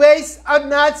unoma bewijs aan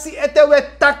nazi ete we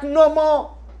tak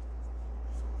nomo.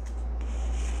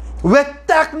 We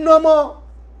tak nomo.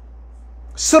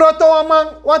 Sroto amang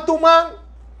watumang.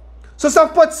 So sa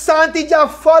pot santi ja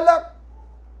volk.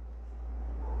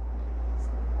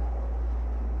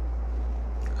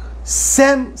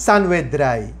 Sem san we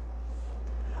drai.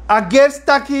 Agers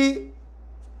taki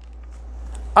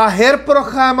a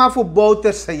herprogramma voor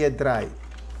Bouterse je draai.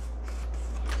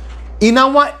 In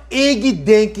een eigen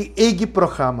denken, eigen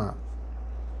programma.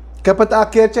 Ik heb het al een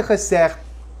keertje gezegd.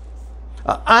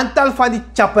 Een aantal van die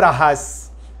chaprahas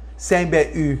zijn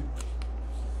bij u.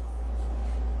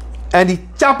 En die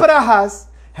chaprahas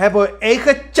hebben hun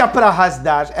eigen chaprahas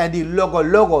daar. En die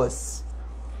logos.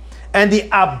 En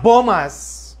die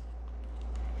abomas.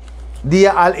 Die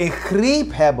je al in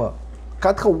greep hebben. Ik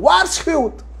had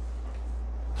gewaarschuwd.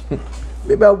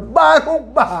 Ik ben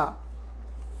waarom ba?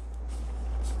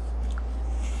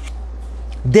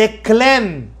 De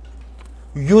clan,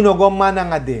 Junogoman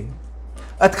nga ding.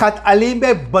 Het gaat alleen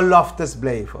bij beloftes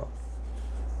blijven.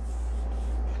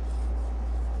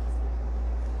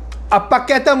 A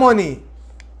pakket money,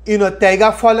 ino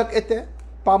tega volk ete,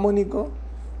 pa money go.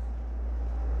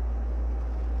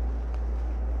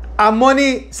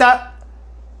 Amoni sa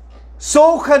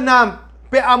zogenaamd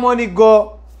pe amoni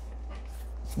go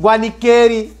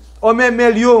wanikeri ome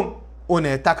miljoen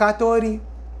une takatori.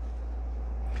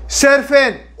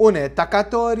 Surfen une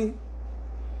takatori.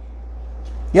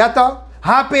 Ja toch?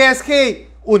 HPSG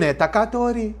une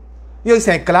takatori. Jullie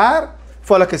zijn klaar?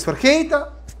 Volk is vergeten.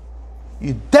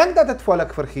 Je denkt dat het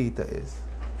volk vergeten is.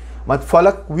 Maar het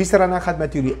volk, Sranan gaat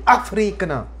met jullie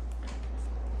afrekenen.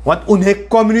 Want we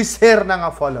communiceren naar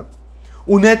het volk.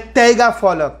 We tegen het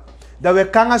volk. Dat we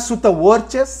kunnen zoete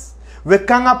woordjes. We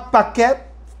kunnen pakket.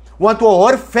 Want we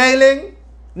horen veiling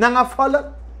naar het volk.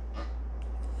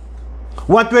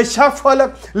 Want we zijn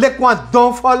volk. Lekker wat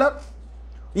dom volk.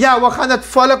 Ja, we gaan het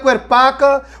volk weer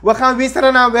pakken. We gaan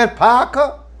Sranan weer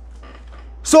pakken.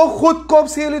 Zo goedkoop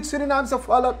is heel het Surinaamse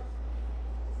volk.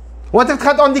 Want het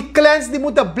gaat om die clans die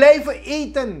moeten blijven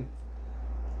eten.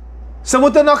 Ze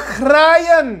moeten nog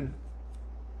graaien.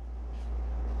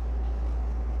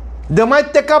 De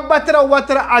man teka batra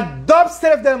watra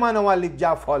adopstref de man wa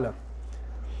libja volk.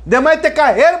 De man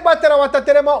teka herbatra watra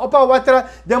terema opa watra.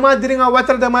 De man dringa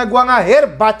watra de man guanga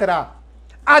herbatra.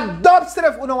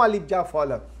 Adopstref una wa libja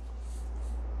volk.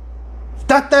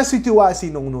 Dat is de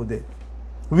situatie nog no de.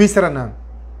 Sranan.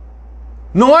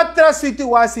 No otra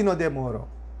situatie no de moro.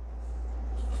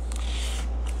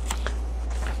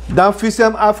 Dan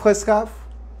visum afgeschaft.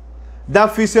 Dan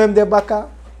visum de baka.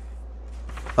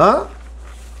 Huh?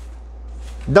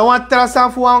 Dan want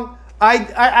trasan voor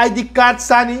ID card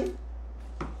sani.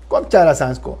 Kom tjara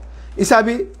sansko.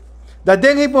 Isabi, dat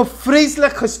ding heeft me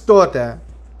vreselijk gestoord, hè.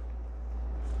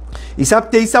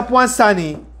 Isab teisap wan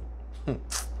sani.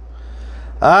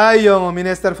 Ah jongen,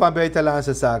 minister van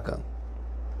Buitenlandse Zaken.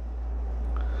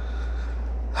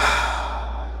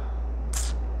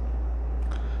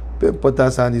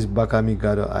 Potasan is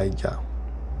bakamigado aija.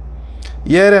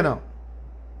 Jere nou.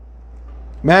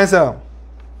 Mensen.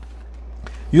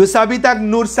 Je sabi tak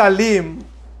Nur Salim.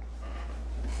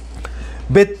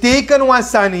 Beteken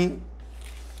wansani.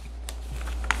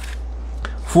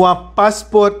 Voor een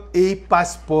paspoort,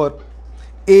 e-paspoort,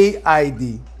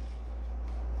 e-ID.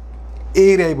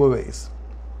 E-rijbewijs.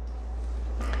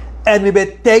 En we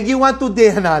beteken want to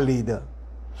DNA leden.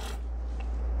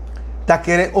 Dat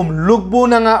keren om lookboe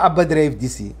naar een bedrijf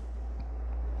die.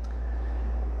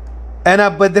 En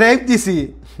een bedrijf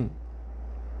die.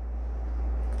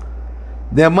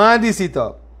 De man die zit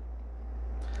op.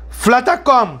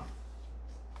 Flatacom.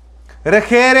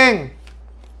 Regering.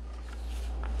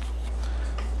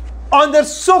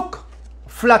 Onderzoek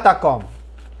Flatacom.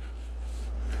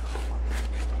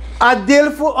 A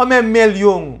deel voor om $1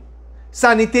 miljoen.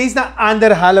 Sanitees naar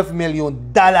 $1,5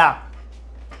 miljoen.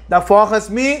 Dat volgens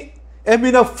mij heb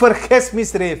je nog vergis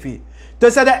misrefi.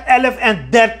 Tussen de 11 en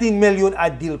 13 miljoen a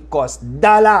deal kost.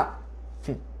 Dala.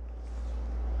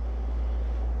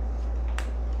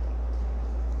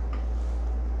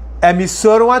 En mi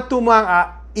zorgen toe man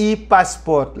a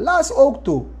e-paspoort. Laat ook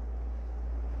toe.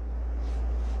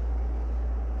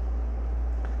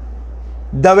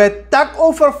 Dat we tak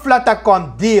over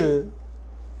Flatacom deal.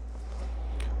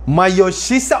 Maar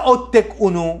Yoshisa otek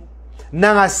uno.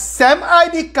 Nanga sem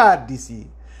ID card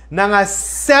disi. Nanga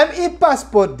sem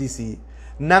e-paspoort disi.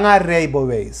 Nanga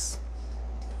rijbewijs.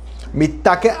 Mi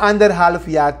takke 1,5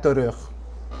 jaar terug.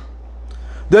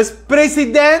 Dus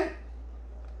president,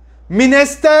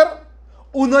 minister,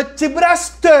 uno chibra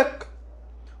stuk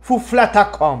voor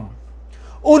Flatacom.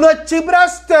 Uno chibra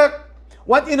stuk.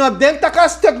 Want ino denk taka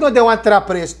stuk no de wan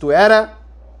trapres toe, era?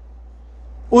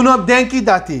 Uno denki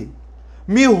dati.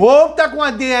 Mi hoop dat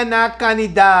wan DNA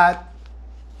kandidaat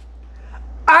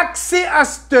actie a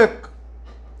stuk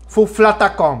voor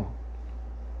Flatacom.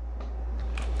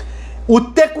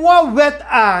 U tek wan wet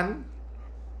aan,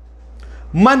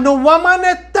 maar no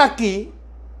wamane taki,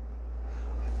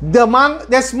 de man,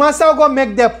 des man zou go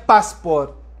make de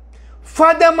paspoort.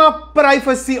 Van man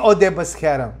privacy o de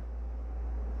bescherm.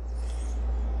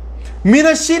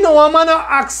 Minashino wamane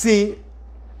actie,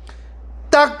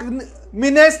 tak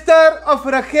minister of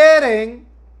regering,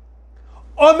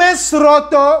 om een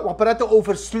schroto, we praten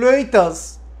over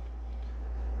sleutels,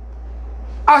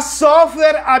 als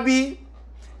software abi,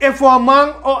 en voor man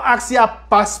o actie a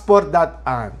paspoort dat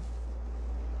aan.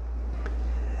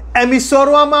 En mi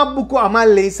sorwa buku ama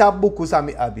leesa buku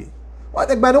sami abi.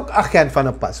 Want ik ben ook agent van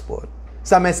een paspoort.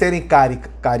 Samen serin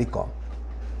CARICOM.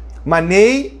 Maar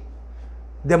nee,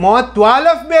 de man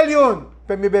 12 miljoen.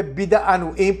 Per me bieden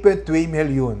aan 1,2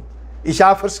 miljoen. Is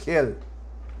ja verschil.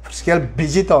 Verschil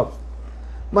budget op.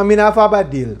 Maar minaf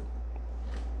abadil.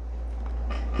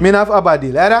 Minaf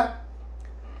abadil, era?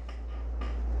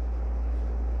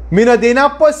 Mina dena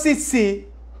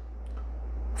positie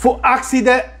voor actie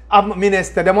de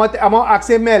minister. Dan moet je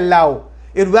actie met lauw.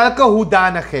 In welke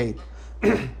hoedanigheid.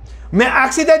 Met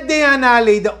actie dat DNA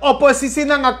leidt. De oppositie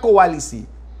naar een coalitie.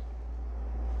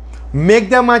 Make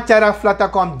them a chara flata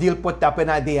kom deal pot tapen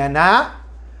na DNA.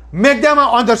 Make them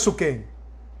a onderzoeking.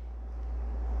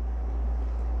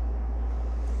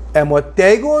 En moet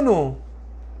tegen nu.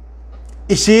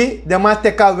 Isi, de ma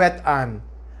teka wet aan.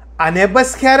 En hij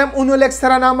beschermt unulik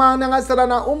Sranan man en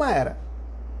Sranan umaer.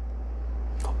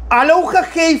 Alle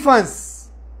gegevens.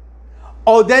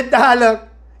 O dit dadelijk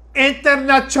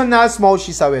internationaal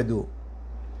smousje zou we doen.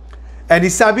 En die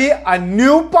sabi een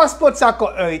nieuw paspoort zako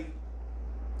uit.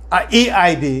 Een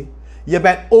EID. Je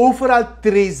bent overal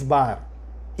tracebaar.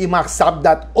 Je mag sab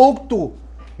dat ook toe.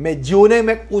 Met june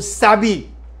met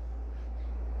usabi.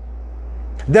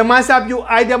 De man sab je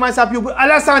ID, de man sab je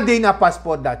alles aan de na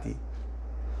paspoort dat hij.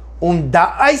 Omdat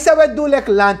hij zou doen lek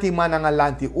lanti man aan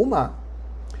lanti uma.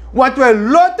 Wat we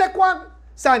loten kwam,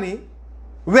 sani,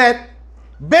 wet,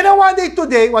 binnen one day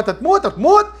today, wat het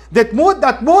moet, dit moet,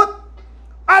 dat moet.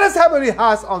 Alles hebben we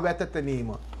haast om wetten te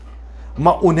nemen.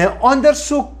 Maar une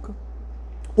onderzoek,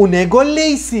 une go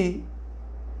lezen,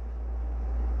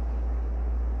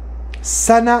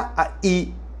 sana a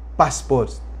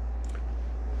paspoort,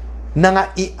 nanga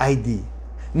ID,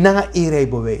 nanga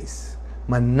rijbewijs.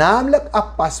 Maar namelijk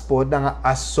een paspoort naar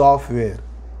een software.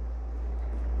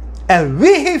 En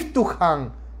wie heeft toegang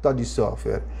tot die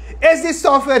software? Is die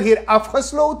software hier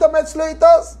afgesloten met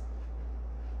sleutels?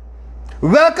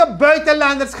 Welke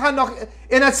buitenlanders gaan nog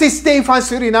in het systeem van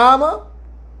Suriname?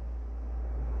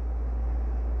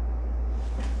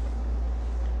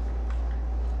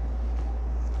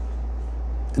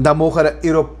 Dan mogen er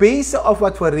Europese of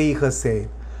wat voor regels zijn.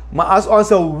 Maar als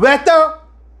onze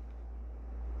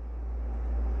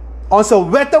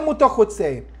wetten moeten goed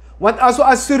zijn. Want als we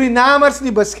als Surinamers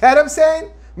niet beschermd zijn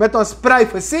met onze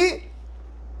privacy,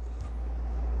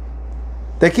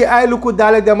 dan kun je lukken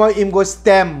dadelijk dat we hem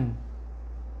stem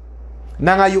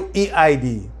naar je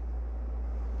EID.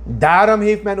 Daarom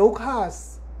heeft men ook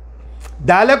haast.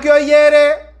 Dadelijk je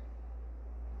jere.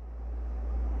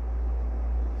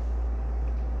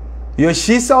 Je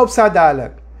shisa op sa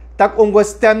dadelijk. Tak om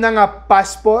stem naar een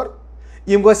paspoort.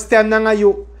 Je stem naar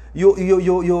je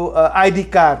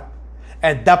ID-kaart.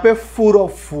 En dat is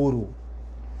furu.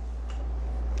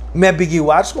 Met bigi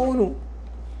waarschuwen.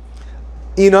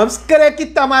 Inoms krijg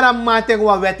je tamara maten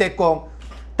wat weten kom.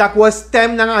 Tak we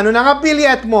stem naar een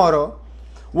biljet moro.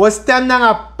 We stem naar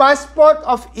een paspoort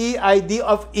of EID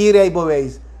of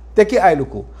e-rijbewijs. Teki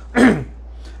ailuku.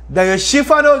 Dat je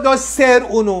shifano do ser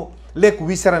uno lek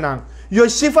wisranan. Je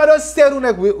shifano ser uno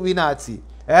lek winati.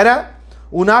 Era?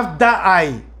 Unaf da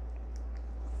ai.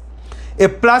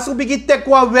 In plaats van begin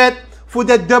tekwa wet voor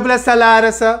de dubbele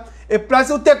salarissen. In plaats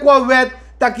van tekwa wet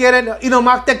dat je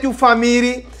mag tek je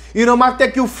familie, je mag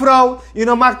tek je vrouw, je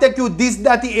mag tek je dit,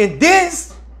 dat en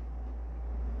dit.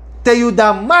 Te je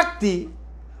dan maakt die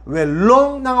we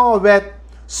long naar een wet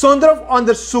zonder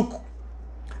onderzoek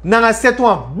naar een set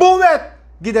van boewet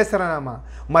gides Sranan.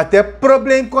 Maar het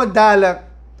probleem komt dadelijk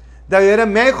dat je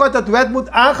mij God dat wet moet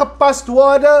aangepast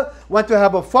worden, want we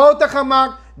hebben fouten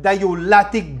gemaakt dat je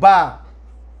laat ik ba.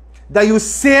 Dat je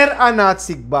zeer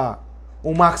anatsik ba.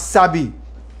 Umak sabi.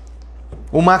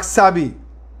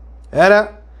 Era?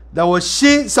 Dat we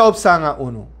shi saop sanga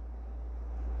uno.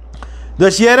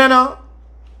 Dus jere no.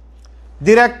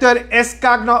 Directeur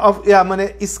Eskak no. Of ja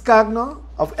meneer Iskak no.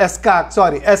 Of Eskak.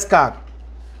 Sorry. Eskak.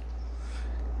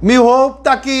 Mi hoop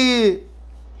dat je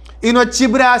ino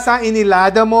chibra sa in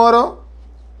lade moro.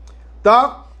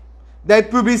 Toch? Dat je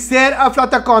publiceert af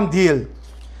laten komen deal.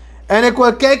 En ik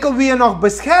wil kijken wie je nog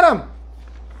beschermt.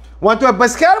 Want we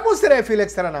beschermen ons er even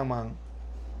extra man.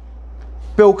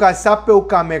 Peuka sap,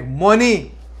 peuka make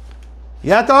money.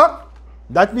 Ja toch?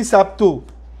 Dat me sap toe.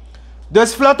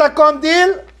 Dus flata komt deal.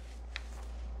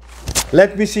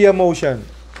 Let me see your motion.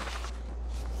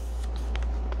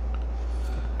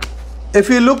 If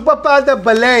you look bepaalde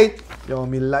beleid. Yo,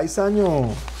 mi lijsan yo.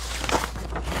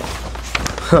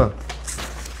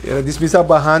 Ja, dit is misa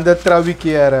behandeld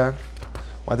trouwens.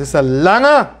 Wat is een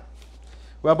lange?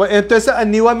 We hebben intussen een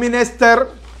nieuwe minister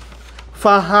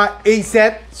van AZ.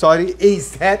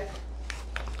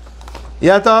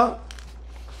 Ja toch?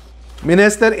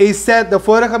 Minister AZ, de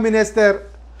vorige minister.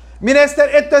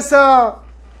 Minister intussen,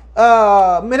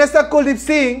 minister Kuldeep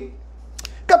Singh.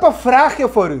 Ik heb een vraagje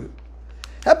voor u.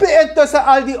 Heb je intussen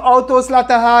al die auto's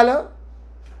laten halen?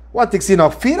 Want ik zie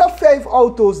nog 4 of 5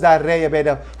 auto's daar rijden bij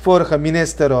de vorige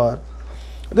minister hoor.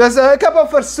 Dus ik heb een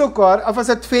verzoek hoor, of is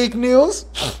het fake news?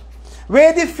 Wil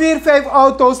je die 4, 5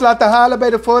 auto's laten halen bij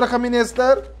de vorige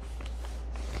minister?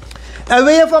 En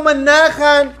wil je van me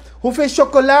nagaan hoeveel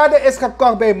chocolade is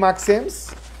gekocht bij Maxim's?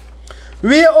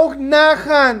 Wil je ook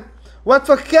nagaan wat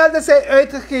voor geld zij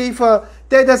uitgegeven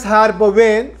tijdens haar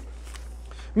bewind?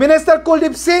 Minister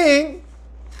Kuldeep Singh,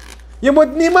 je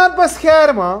moet niemand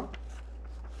beschermen.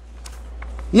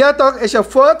 Ja toch, is je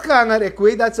voortganger, ik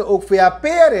weet dat ze ook VAP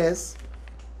is.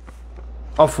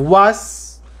 Of was.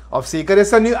 Of zeker is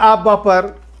ze nu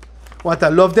abapper. Want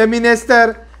dan loopt de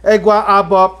minister, ik ga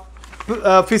abap,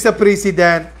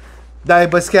 vicepresident, dat je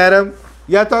beschermt.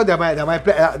 Ja toch,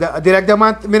 direct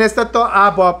de minister toch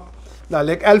abap. Dan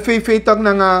lijkt LVV toch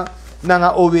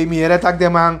naar OW meer. Dat de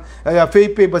man,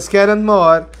 VP beschermt me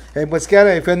hoor. Hij beschermt,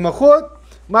 hij vindt me goed.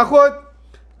 Maar goed,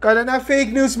 kan je naar fake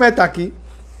news met Taki?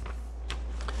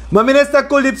 Maar minister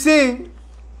Kuldeep Singh,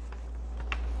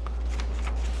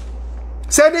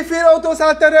 zijn die 4 auto's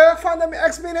al terug van de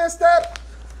ex-minister?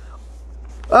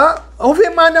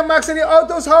 Hoeveel maanden mag ze die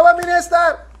auto's houden,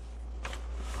 minister?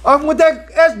 Of moet ik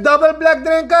eerst double black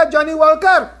drinken, Johnny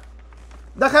Walker?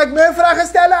 Dan ga ik meer vragen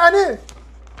stellen aan u.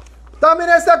 Dan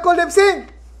minister Kuldeep Singh.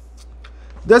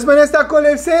 Dus minister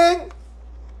Kuldeep Singh,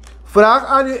 vraag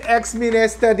aan uw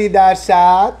ex-minister die daar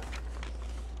staat.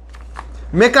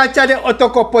 Mekatja de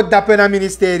autokopot dappen naar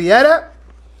ministerie, hè?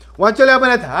 Want jullie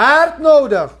hebben het hard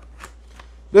nodig.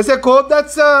 Dus ik hoop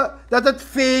dat het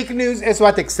fake news is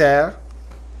wat ik zeg.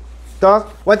 Toch?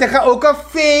 Want ik ga ook een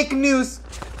fake news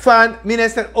van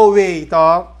minister Owe,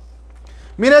 toch?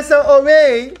 Minister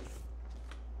Owe,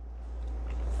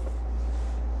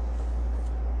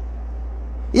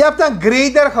 je hebt een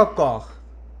grader gekocht.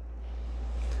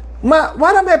 Maar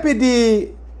waarom heb je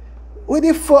die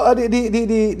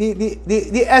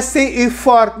SCU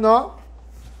Ford, no?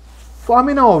 Voor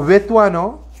mij nou wit one,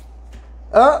 no?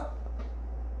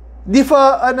 Die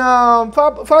voor een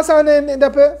vast aan in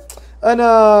de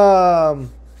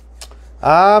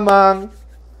man.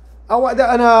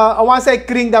 Awan zij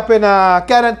kring dat in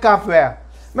kernkamp weer.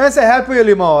 Mensen helpen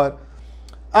jullie maar.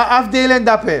 Afdeling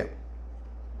dat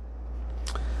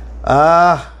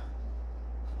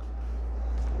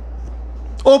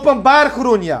openbaar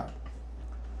groen, ja.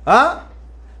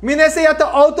 Mensen, je had een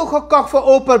auto gekocht voor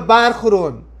openbaar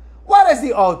groen. Waar is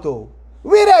die auto?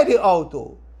 Wie rijdt die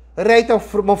auto? Rijdt een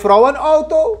mevrouw een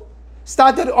auto?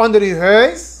 Staat er onder uw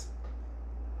huis?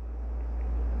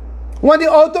 Want die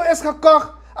auto is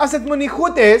gekocht, als het me niet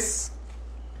goed is.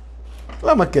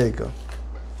 Laat me kijken.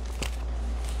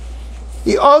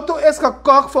 Die auto is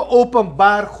gekocht voor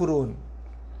openbaar groen.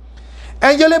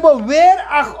 En jullie hebben weer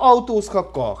 8 auto's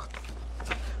gekocht.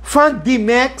 Van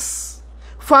D-Max,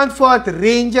 van Ford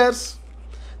Rangers,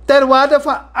 ter waarde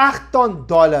van $8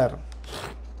 ton.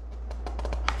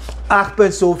 8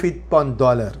 punt zoveel pond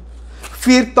dollar.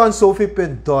 4 ton zoveel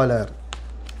punt dollar.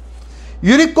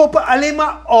 Jullie kopen alleen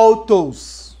maar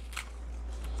auto's.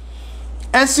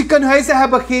 En ziekenhuizen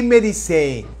hebben geen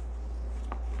medicijn.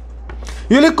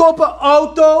 Jullie kopen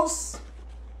auto's.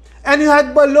 En u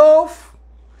had beloofd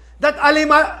dat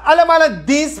allemaal een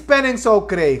dienstpenning zou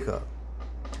krijgen.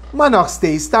 Maar nog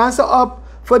steeds staan ze op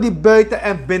voor die buiten-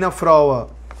 en binnenvrouwen.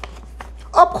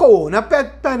 Op gewoon een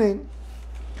petpenning.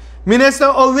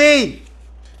 Minister Owe,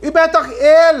 u bent toch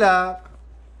eerlijk?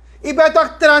 U bent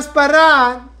toch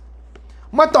transparant?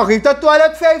 Maar toch heeft dat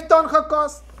toilet 5 ton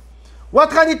gekost.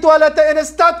 Wat gaan die toiletten in de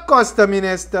stad kosten,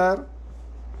 minister?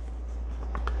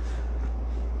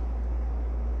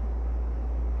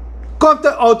 Komt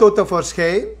de auto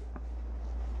tevoorschijn?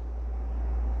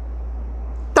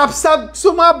 Tapsap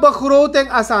suma begroting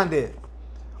asande.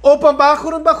 Openbaar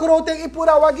groen begroting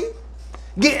ipura wagi.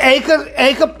 Die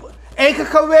eigen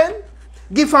gewin.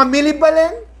 Die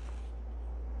familiebelang.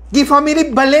 Die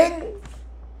familiebelang.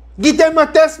 Die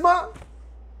thematisme.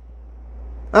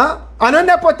 Ano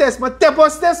nepotisme?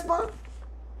 Tepostisme.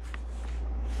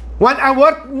 Want er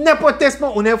wordt nepotisme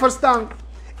onverstaan.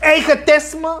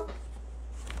 Eigentisme.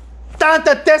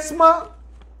 Tantetisme.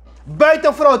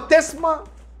 Buitenvrouwtisme.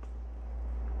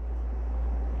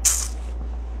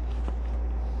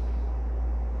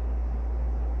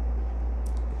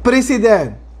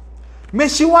 President,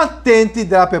 misschien wat tenti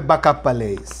drape baka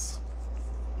paleis.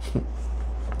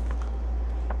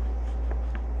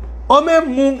 Ome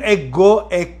mung ego,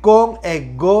 ekong.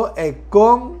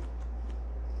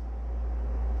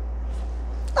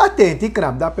 Atenti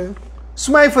krap dape.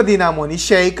 Smai verdien money,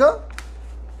 shaker.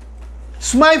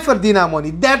 Smai verdien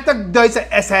money, 30.000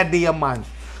 SRD een man.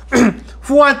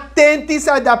 Voor een tenti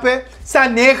sa dape, sa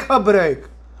ne gebruik.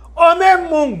 Ome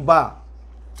mung ba.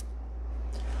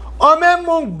 Ome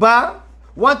mung ba,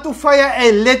 want to fire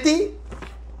en leti,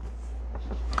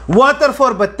 wordt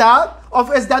ervoor betaald,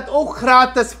 of is dat ook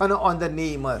gratis van een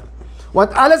ondernemer?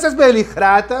 Want alles is bij jullie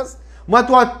gratis, maar het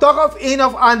wordt toch op een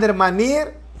of andere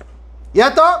manier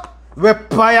Ja toch? We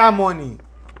paya money.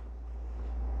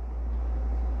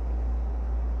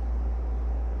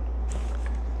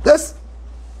 Dus,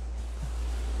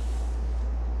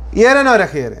 hier en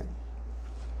regering.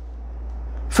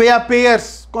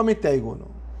 VAP'ers, comité gono.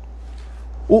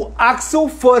 O AXO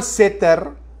voorzitter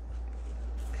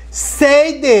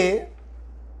zei de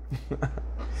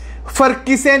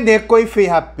verkiezen de koi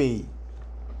VHP.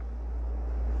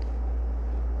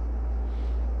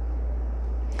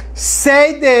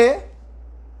 Zij de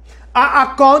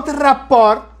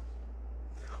accountrapport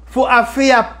voor a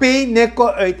VHP neko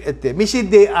uit ete. Misschien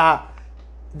de a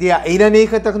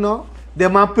 91 no, de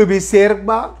man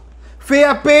publiceerbaar.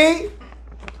 VHP,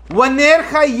 wanneer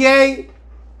ga jij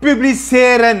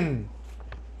publiceren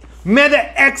met de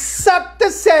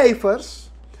exacte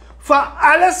cijfers van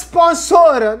alle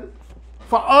sponsoren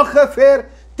van ongeveer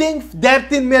 10,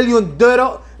 13 miljoen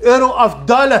euro of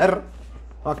dollar?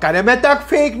 Wat kan je met dat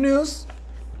fake news?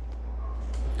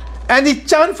 En die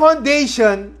Chan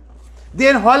Foundation, die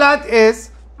in Holland is,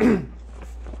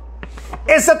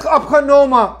 is het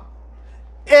opgenomen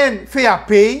in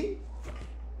VAP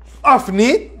of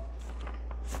niet?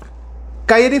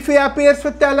 Kan je die VAP'ers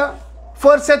vertellen?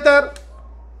 Voorzitter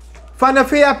van de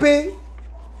VAP?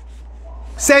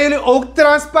 Zijn jullie ook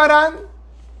transparant?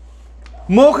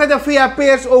 Mogen de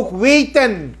VAP'ers ook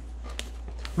weten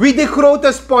wie de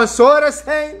grote sponsoren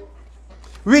zijn?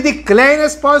 Wie de kleine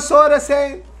sponsoren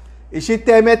zijn? Is je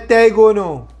tijd met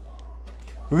Taigono?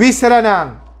 Wie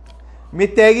Sranan?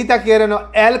 Met Taigi takeren no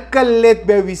elke lid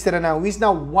bij wie Sranan. Wie is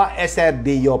nou wat SRD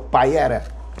je payeren?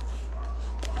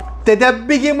 Te de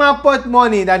bigi man pot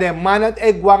money dat de man het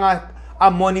ek wang a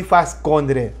money fast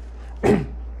kondre.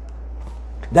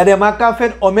 Dat de man kan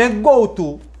vinden om een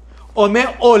go-to, om een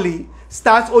olie,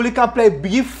 staatsolie kan play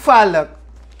bigi valk.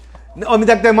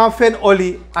 Omdat de man vindt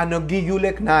olie en nog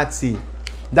jullie nazi.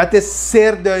 Dat is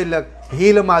zeer duidelijk,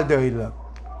 helemaal duidelijk.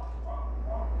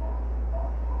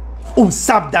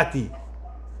 Sap dat hij.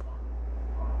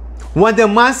 Want de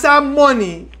man sa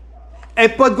money,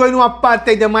 hij pot going to een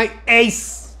partij de man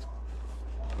ace.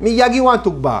 Mi yagi want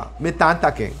to ba, met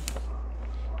tanta king.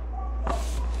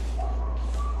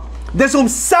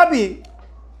 Dus sabi,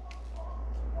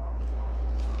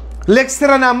 lek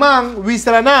Sranan, wie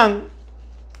Sranan,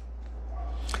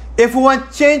 if we want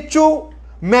change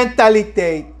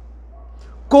mentaliteit,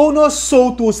 kono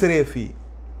so to srefi,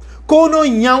 kono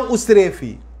nyang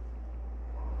usrefi,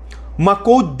 maar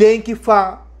ko denki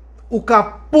van, u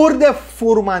kan pour de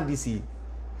voorman disi.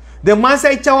 De man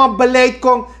zei tjawa beleid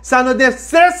kong, sano de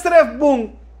stress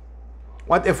boom.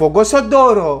 Want if we go so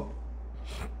doro,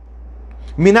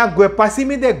 mina gwe pasi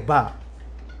mi dek ba.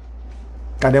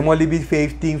 Kan de mo libi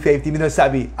 15 minuten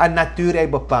sabi, a natuur hij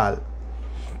bepaalt.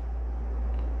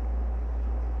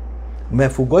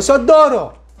 Maar voor go so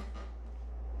doro.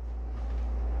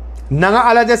 Nanga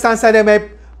ala de sansa de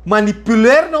mij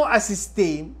manipuleer no a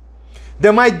systeem.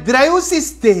 De mij draai u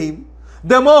systeem.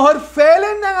 De mij hoor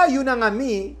velen nanga yu nanga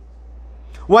mi.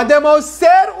 Want de mij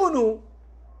ser unu.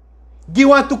 Die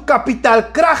want to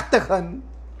kapitaalkrachtigen.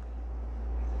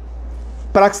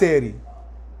 Praxeri.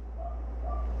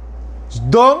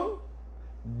 Dom,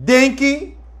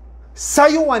 denki,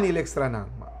 sayu wani lek Sranan.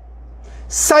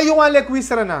 Sayu wan lek wi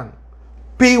Sranan.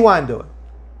 P1.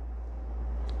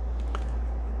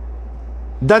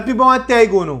 Dat we gewoon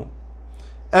tegen.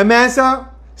 En mensen,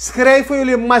 schrijven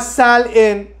jullie massaal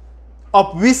in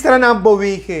op wie Sranan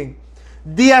beweging.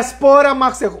 Diaspora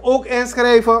mag zich ook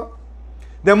inschrijven.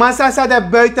 De massa's uit het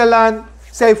buitenland,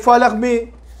 zij volgen me.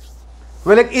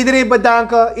 Wil ik iedereen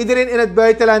bedanken. Iedereen in het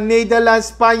buitenland, Nederland,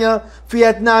 Spanje,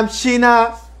 Vietnam,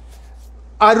 China,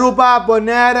 Aruba,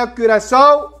 Bonaire,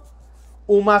 Curaçao.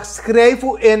 U mag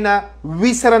schrijven in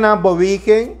wie Sranan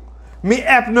beweging. Mijn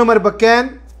appnummer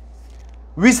bekend.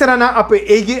 Wie Sranan op een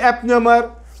eigen appnummer.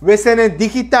 We zijn een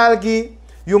digitaal.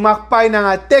 Je mag pay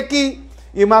naar een tekkie.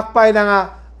 Je mag pay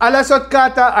naar alle soort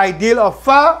kaarten, ideal of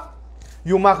fa.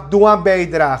 Je mag doen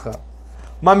bijdragen.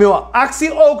 Maar je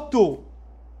actie ook toe.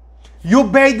 Je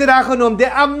bijdragen om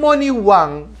de money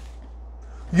wang.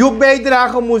 Je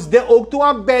bijdragen moest de ook toe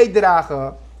aan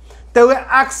bijdragen. Terwijl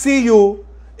actie je,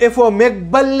 if we make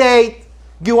beleid,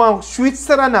 gewoon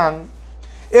Zwitserland.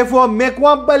 If we make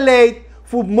one beleid,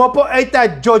 voor mopo uit dat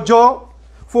jojo,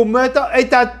 voor mopo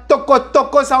uit dat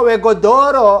toko sa we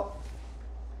godoro.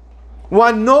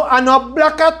 Want no ano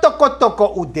blaka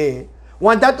toko ude.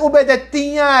 Want dat ube de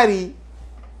 10 jari.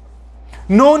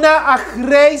 No na a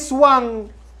grijs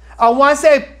wang. Awan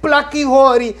say plaki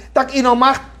hori, tak ino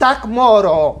mag tak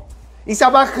moro.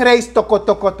 Isaba grijs toko.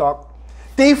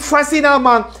 Te fascina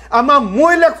man, ama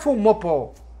moeilijk voor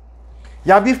mopo.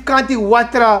 Ja, bif kanti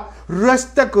watra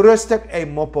rustig ei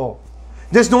mopo.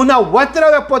 Dus nou na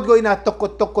watra we pot go na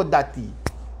toko dati.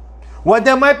 Wat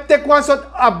de mij tek was het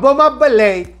aboma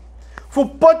beleid. Voor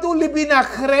potu libi na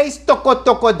grijs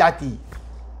toko dati.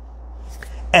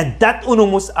 En dat unu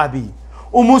mus abi.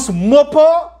 U mus mopo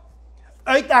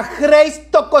uit a grijs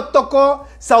toko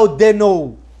zou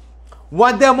deno.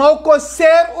 Want de moko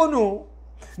ser unu.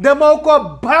 De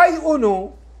moko bij unu.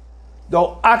 De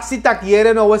actie tak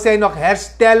jere no, we zijn nog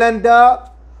herstellende.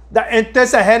 Dat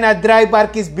intussen hen draaibaar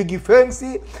kies bigi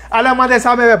functie. Allemaal de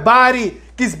samen met bari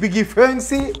kies bigi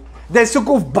functie. De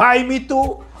zoek bij me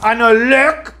toe. Aan een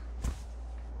luk.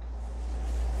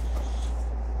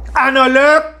 Aan een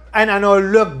luk. En aan een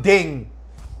luk ding.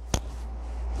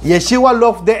 Yeshua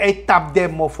lof de e tap de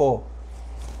mofo.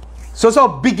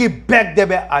 So bigi back de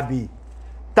be abi.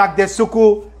 Tak de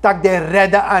suku, tak de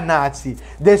redde a natie.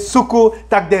 De suku,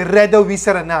 tak de redde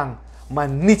Sranan. Maar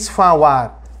niets van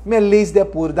waar. Me lees de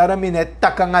poer, daarom me net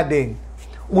takanga ding.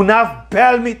 Unaf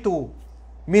bel me toe.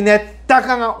 Me net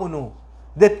takanga unu.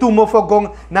 De tu mo fogong,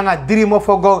 nanga 3 mo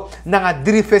fogong, nanga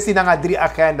 3 fesi, nanga 3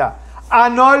 agenda.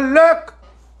 Ano luk.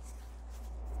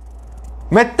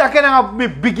 Met takken nanga me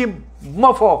bigi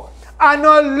mofo.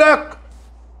 Ano luk.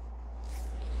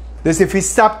 Dus if je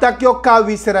stap tak yo ka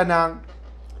Sranan,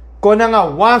 kon nanga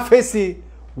 1 fesi,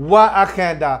 1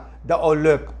 agenda, da o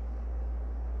luk.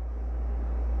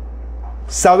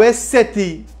 Sawe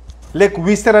seti, lek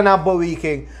Sranan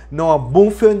beweging, nou een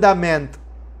boom fundament.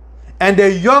 En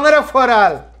de jongeren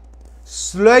vooral,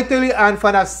 sluiten jullie aan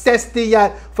vanaf 16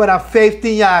 jaar, vanaf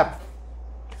 15 jaar.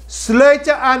 Sluit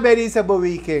je aan bij deze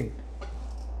beweging.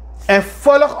 En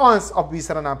volg ons op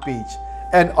Sranan page.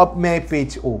 En op mijn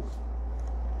page ook.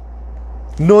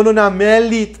 No naar mijn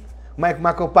lied, maar ik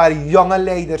maak een paar jonge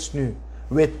leiders nu.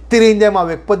 We trainen, maar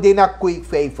we poten naar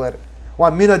quickvijver.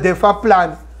 Want mijn de van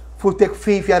plan, voelt ik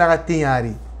 5 jaar en 10 jaar.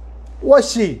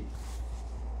 Washi.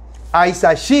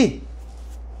 Aisha shi.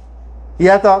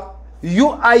 Ja toch?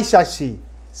 You Aisha shi.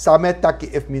 Samet taki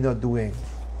if me not doing.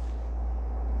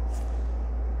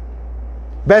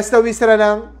 Beste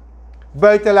Sranan,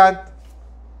 buitenland.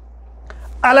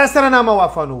 Alle Sranan maar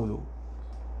wat van ulu.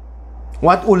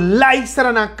 Want u lijkt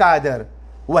Sranan kader.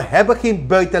 We hebben geen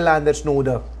buitenlanders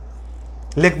nodig.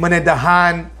 Lik meneer De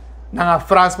Haan, naar een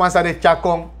Fransman aan de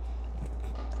Chakong.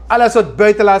 Alle soort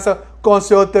buitenlandse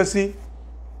consultancy.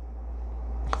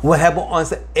 We hebben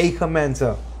onze eigen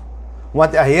mensen.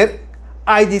 Want hier,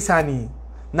 ID Sani,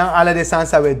 na alle de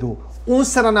sansa we doen.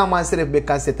 Ons Sranan man schreef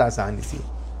bekend zitten Sani.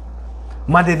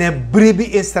 Maar de ne bribi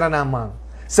in Sranan man.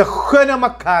 Ze gunnen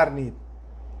elkaar niet.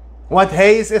 Want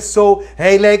hij is zo,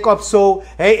 hij lijkt op zo,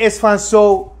 hij is van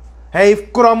zo. Hij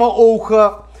heeft kromme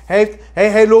ogen,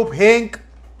 hij loopt hink.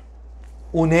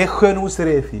 En hij gunt ons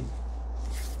refi.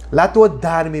 Laten we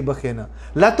daarmee beginnen.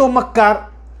 Laten we elkaar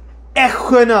echt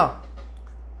gunnen.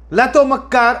 Laten we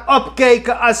elkaar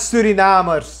opkijken als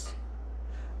Surinamers.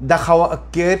 Dan gaan we een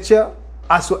keertje,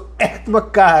 als we echt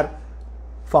elkaar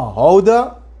van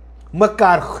houden,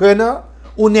 elkaar gunnen.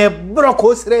 Une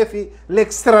broko schreef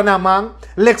lek Sranan man,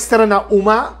 lek Sranan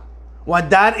uma. Want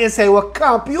daarin zijn we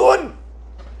kampioen.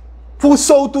 Voor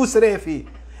zo toe schreef.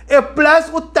 In plaats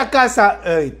van takasa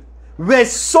uit. We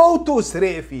zo toe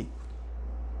schreef.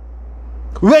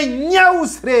 We nieuw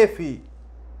schreef.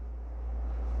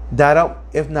 Daarom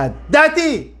heeft na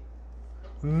dati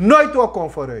nooit wat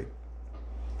kon vooruit.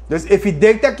 Dus als je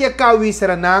denkt dat je kan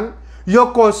Sranan,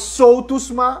 je kon zo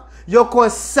toesma, je kon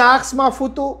saaksma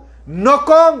voeten. No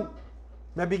kong.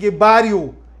 Me bigi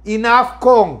barrio. Enough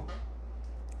kong.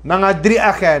 Nanga 3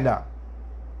 agenda.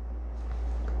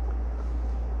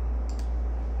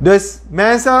 Dus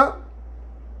mensen.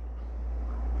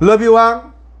 Lobby wang.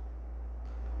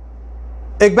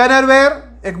 Ik ben er weer.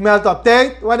 Ik meld op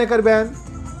tijd wanneer ik er ben.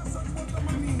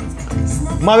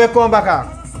 Maar we komen bakken.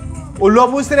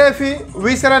 Ulobu strefi.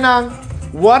 Sranan.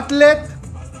 Word lid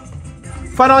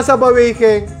van onze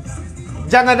beweging.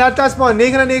 Jangan datas mo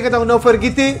 99 no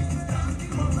vergiti.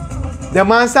 De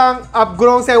man sang op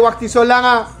grond zijn wakti zo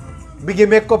lang. Begin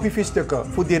met koppie visstukken.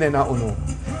 Voor die na uno.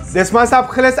 Dus man sap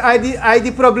geles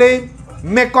ID probleem.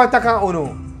 Met contact aan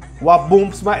uno. Wat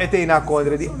booms maar eten na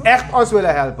kondre. Die echt ons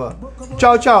willen helpen.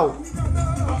 Ciao ciao.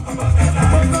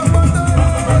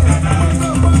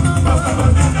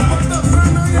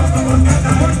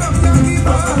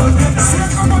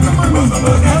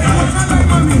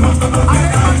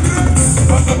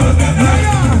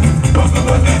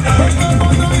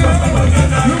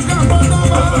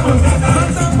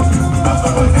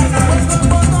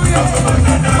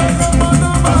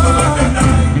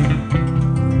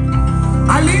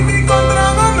 Alimi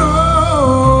contra mano.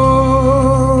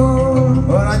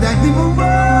 Ora ya tipo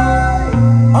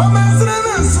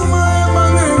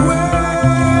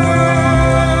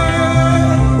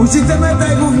Si te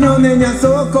metes con una niña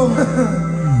soco,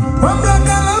 habla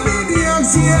calamidad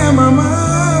si es mamá.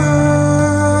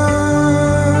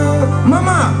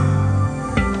 Mamá,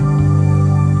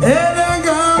 era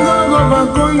gango pa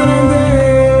condrende.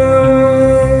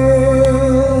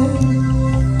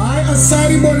 Ay,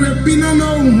 asari bolle pina no,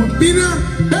 pina.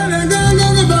 Era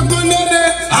gango pa condrende.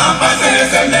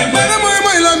 Para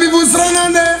muy la mi bus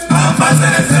Sranan.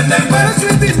 Para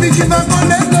sweeties bichi pa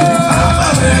condrende.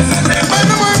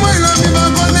 Para muy la mi pa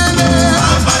condrende.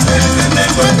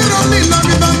 Para rolling la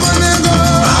mi pa condrende.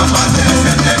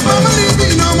 Mama libi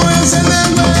no moya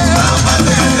senengwe.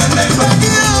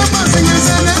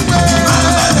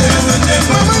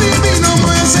 Mama libi no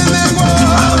moya senengwe.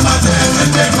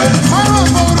 Mama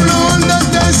for no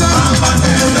understand.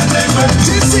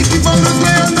 Chisiki for no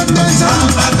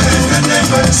understand.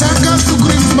 Saka to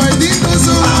green by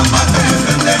dinoso.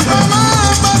 Mama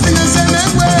passing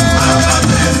senengwe.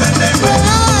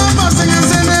 Mama passing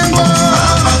senengwe.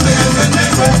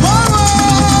 Mama.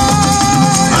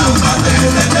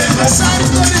 Sari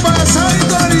tori ba.